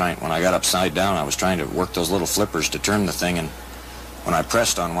 When I got upside down, I was trying to work those little flippers to turn the thing, and when I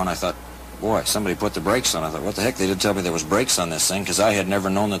pressed on one, I thought, boy, somebody put the brakes on. I thought, what the heck? They didn't tell me there was brakes on this thing, because I had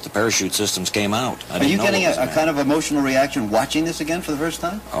never known that the parachute systems came out. Are you getting a kind of emotional reaction watching this again for the first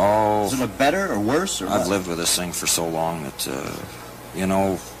time? Oh. Does it look better or worse? Or I've lived with this thing for so long that, you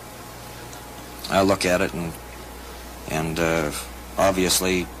know, I look at it and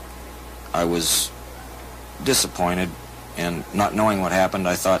obviously I was disappointed, and not knowing what happened,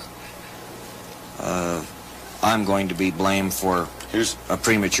 I thought I'm going to be blamed for a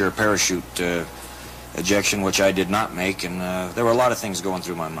premature parachute ejection, which I did not make, and there were a lot of things going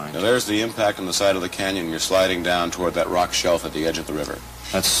through my mind. Now there's the impact on the side of the canyon. You're sliding down toward that rock shelf at the edge of the river.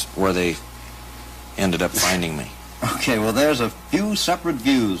 That's where they ended up finding me. Okay, well, there's a few separate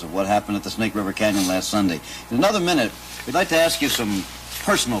views of what happened at the Snake River Canyon last Sunday. In another minute, we'd like to ask you some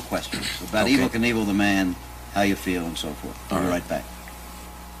personal questions about Evel Knievel, the man, how you feel, and so forth. We'll be right back.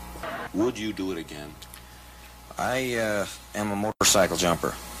 Would you do it again? I am a motorcycle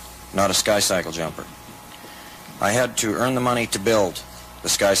jumper, not a sky cycle jumper. I had to earn the money to build the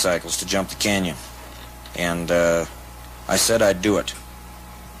sky cycles to jump the canyon, and I said I'd do it,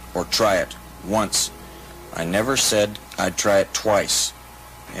 or try it, once. I never said I'd try it twice,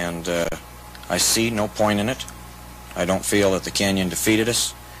 and I see no point in it. I don't feel that the canyon defeated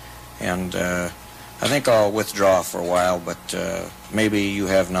us, and I think I'll withdraw for a while, but maybe you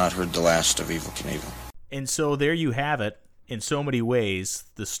have not heard the last of Evel Knievel. And so there you have it, in so many ways,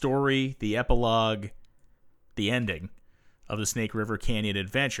 the story, the epilogue, the ending of the Snake River Canyon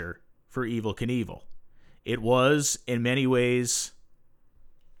adventure for Evel Knievel. It was, in many ways,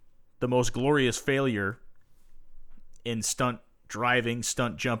 the most glorious failure in stunt driving,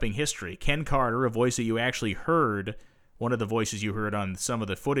 stunt jumping history. Ken Carter, a voice that you actually heard, one of the voices you heard on some of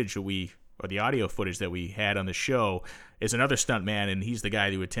the footage or the audio footage that we had on the show, is another stuntman, and he's the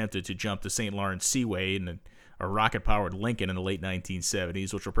guy who attempted to jump the St. Lawrence Seaway in a rocket-powered Lincoln in the late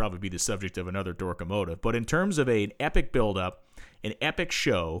 1970s, which will probably be the subject of another Dorkomotive. But in terms of an epic build-up, an epic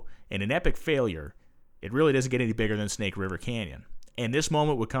show, and an epic failure, it really doesn't get any bigger than Snake River Canyon. And this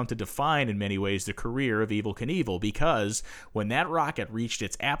moment would come to define, in many ways, the career of Evel Knievel, because when that rocket reached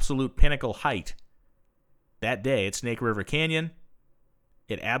its absolute pinnacle height that day at Snake River Canyon,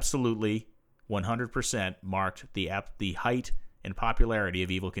 it absolutely 100% marked the height and popularity of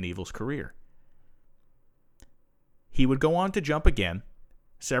Evel Knievel's career. He would go on to jump again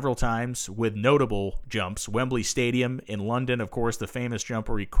several times with notable jumps. Wembley Stadium in London, of course, the famous jump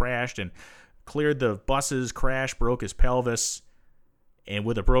where he crashed and cleared the buses, crashed, broke his pelvis, and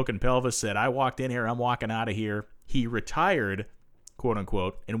with a broken pelvis said, "I walked in here, I'm walking out of here." He retired, quote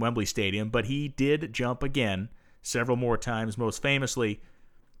unquote, in Wembley Stadium, but he did jump again several more times, most famously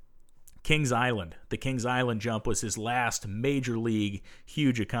Kings Island. The Kings Island jump was his last major league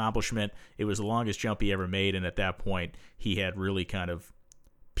huge accomplishment. It was the longest jump he ever made, and at that point, he had really kind of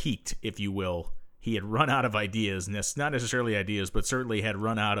peaked, if you will. He had run out of ideas, not necessarily ideas, but certainly had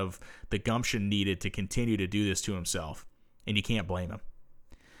run out of the gumption needed to continue to do this to himself, and you can't blame him.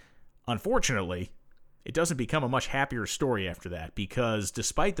 Unfortunately, it doesn't become a much happier story after that, because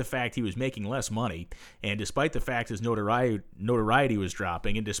despite the fact he was making less money, and despite the fact his notoriety was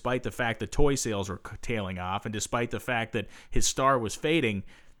dropping, and despite the fact that toy sales were tailing off, and despite the fact that his star was fading,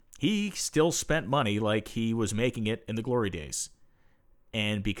 he still spent money like he was making it in the glory days.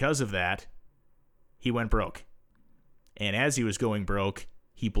 And because of that, he went broke. And as he was going broke,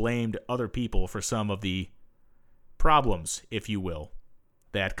 he blamed other people for some of the problems, if you will,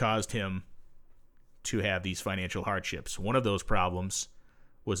 that caused him to have these financial hardships. One of those problems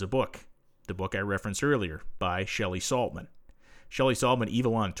was a book, the book I referenced earlier, by Shelley Saltman. Shelley Saltman,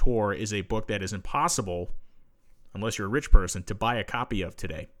 Evil on Tour, is a book that is impossible, unless you're a rich person, to buy a copy of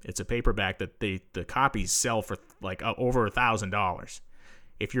today. It's a paperback that the copies sell for like over $1,000.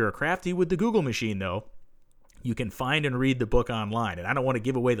 If you're a crafty with the Google machine, though, you can find and read the book online. And I don't want to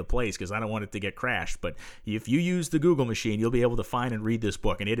give away the place because I don't want it to get crashed. But if you use the Google machine, you'll be able to find and read this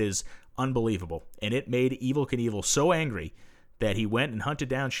book. And it is unbelievable. And it made Evel Knievel so angry that he went and hunted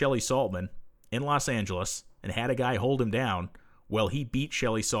down Shelley Saltman in Los Angeles and had a guy hold him down while he beat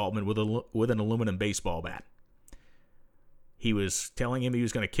Shelley Saltman with an aluminum baseball bat. He was telling him he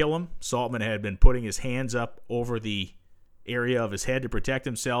was going to kill him. Saltman had been putting his hands up over the area of his head to protect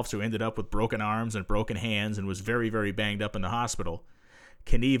himself, so ended up with broken arms and broken hands and was very, very banged up in the hospital.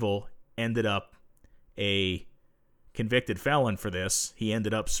 Knievel ended up a convicted felon for this. He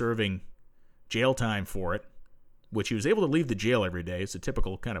ended up serving jail time for it, which he was able to leave the jail every day. It's a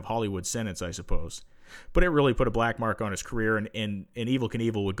typical kind of Hollywood sentence, I suppose. But it really put a black mark on his career, and Evel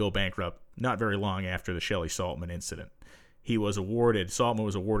Knievel would go bankrupt not very long after the Shelley Saltman incident. Saltman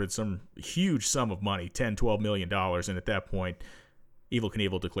was awarded some huge sum of money, $10, $12 million, and at that point, Evel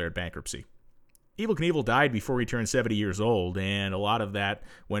Knievel declared bankruptcy. Evel Knievel died before he turned 70 years old, and a lot of that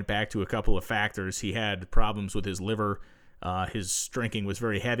went back to a couple of factors. He had problems with his liver. His drinking was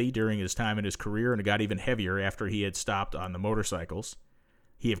very heavy during his time in his career, and it got even heavier after he had stopped on the motorcycles.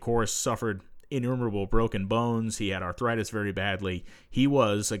 He, of course, suffered innumerable broken bones. He had arthritis very badly. He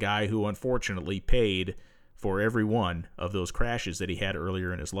was a guy who unfortunately paid for every one of those crashes that he had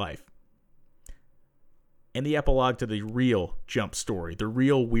earlier in his life. And the epilogue to the real jump story, the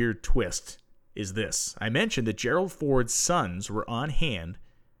real weird twist, is this. I mentioned that Gerald Ford's sons were on hand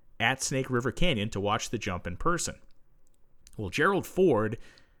at Snake River Canyon to watch the jump in person. Well, Gerald Ford,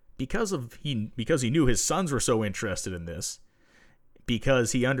 because he knew his sons were so interested in this,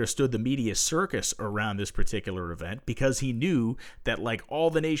 because he understood the media circus around this particular event, because he knew that like all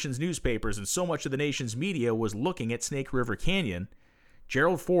the nation's newspapers and so much of the nation's media was looking at Snake River Canyon,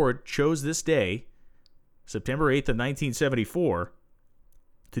 Gerald Ford chose this day, September 8th of 1974,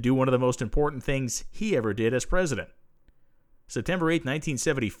 to do one of the most important things he ever did as president. September 8th,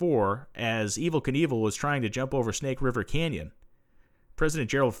 1974, as Evel Knievel was trying to jump over Snake River Canyon, President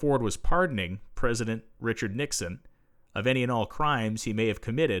Gerald Ford was pardoning President Richard Nixon of any and all crimes he may have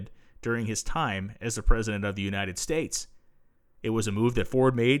committed during his time as the President of the United States. It was a move that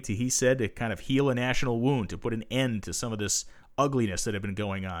Ford made, he said, to kind of heal a national wound, to put an end to some of this ugliness that had been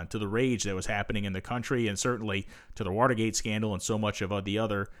going on, to the rage that was happening in the country, and certainly to the Watergate scandal and so much of the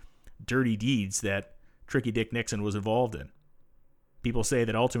other dirty deeds that Tricky Dick Nixon was involved in. People say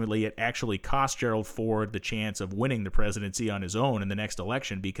that ultimately it actually cost Gerald Ford the chance of winning the presidency on his own in the next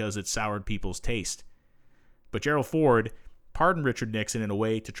election because it soured people's taste. But Gerald Ford pardoned Richard Nixon in a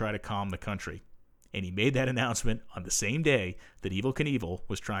way to try to calm the country. And he made that announcement on the same day that Evel Knievel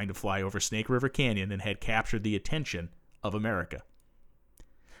was trying to fly over Snake River Canyon and had captured the attention of America.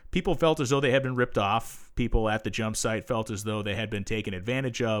 People felt as though they had been ripped off. People at the jump site felt as though they had been taken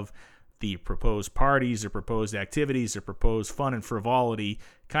advantage of. The proposed parties, the proposed activities, the proposed fun and frivolity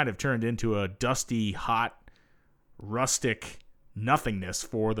kind of turned into a dusty, hot, rustic nothingness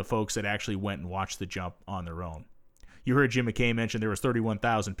for the folks that actually went and watched the jump on their own. You heard Jim McKay mention there was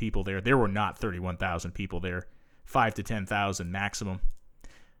 31,000 people there. There were not 31,000 people there. 5,000 to 10,000 maximum.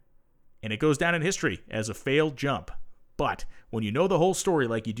 and it goes down in history as a failed jump. But when you know the whole story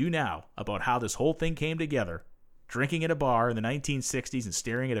like you do now about how this whole thing came together, drinking at a bar in the 1960s and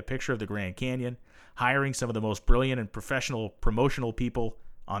staring at a picture of the Grand Canyon, hiring some of the most brilliant and professional promotional people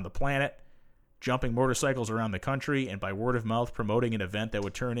on the planet, jumping motorcycles around the country, and by word of mouth promoting an event that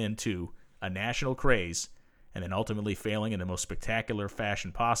would turn into a national craze, and then ultimately failing in the most spectacular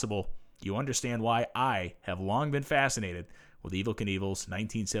fashion possible, you understand why I have long been fascinated with Evel Knievel's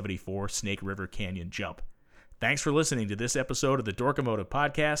 1974 Snake River Canyon jump. Thanks for listening to this episode of the Dorkomotive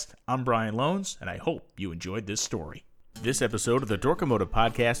Podcast. I'm Brian Loans, and I hope you enjoyed this story. This episode of the Dorkomotive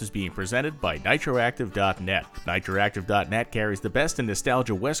Podcast is being presented by Nitroactive.net. Nitroactive.net carries the best in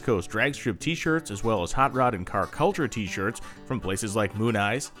nostalgia West Coast dragstrip t-shirts as well as hot rod and car culture t-shirts from places like Moon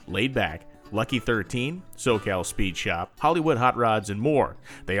Eyes, Laid Back, Lucky 13, SoCal Speed Shop, Hollywood Hot Rods, and more.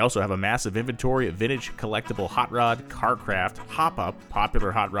 They also have a massive inventory of vintage collectible hot rod, carcraft, hop-up,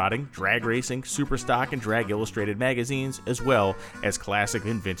 popular hot rodding, drag racing, super stock, and drag illustrated magazines, as well as classic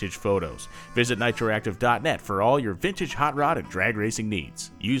and vintage photos. Visit nitroactive.net for all your vintage hot rod and drag racing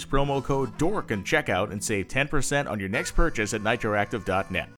needs. Use promo code DORK and checkout and save 10% on your next purchase at nitroactive.net.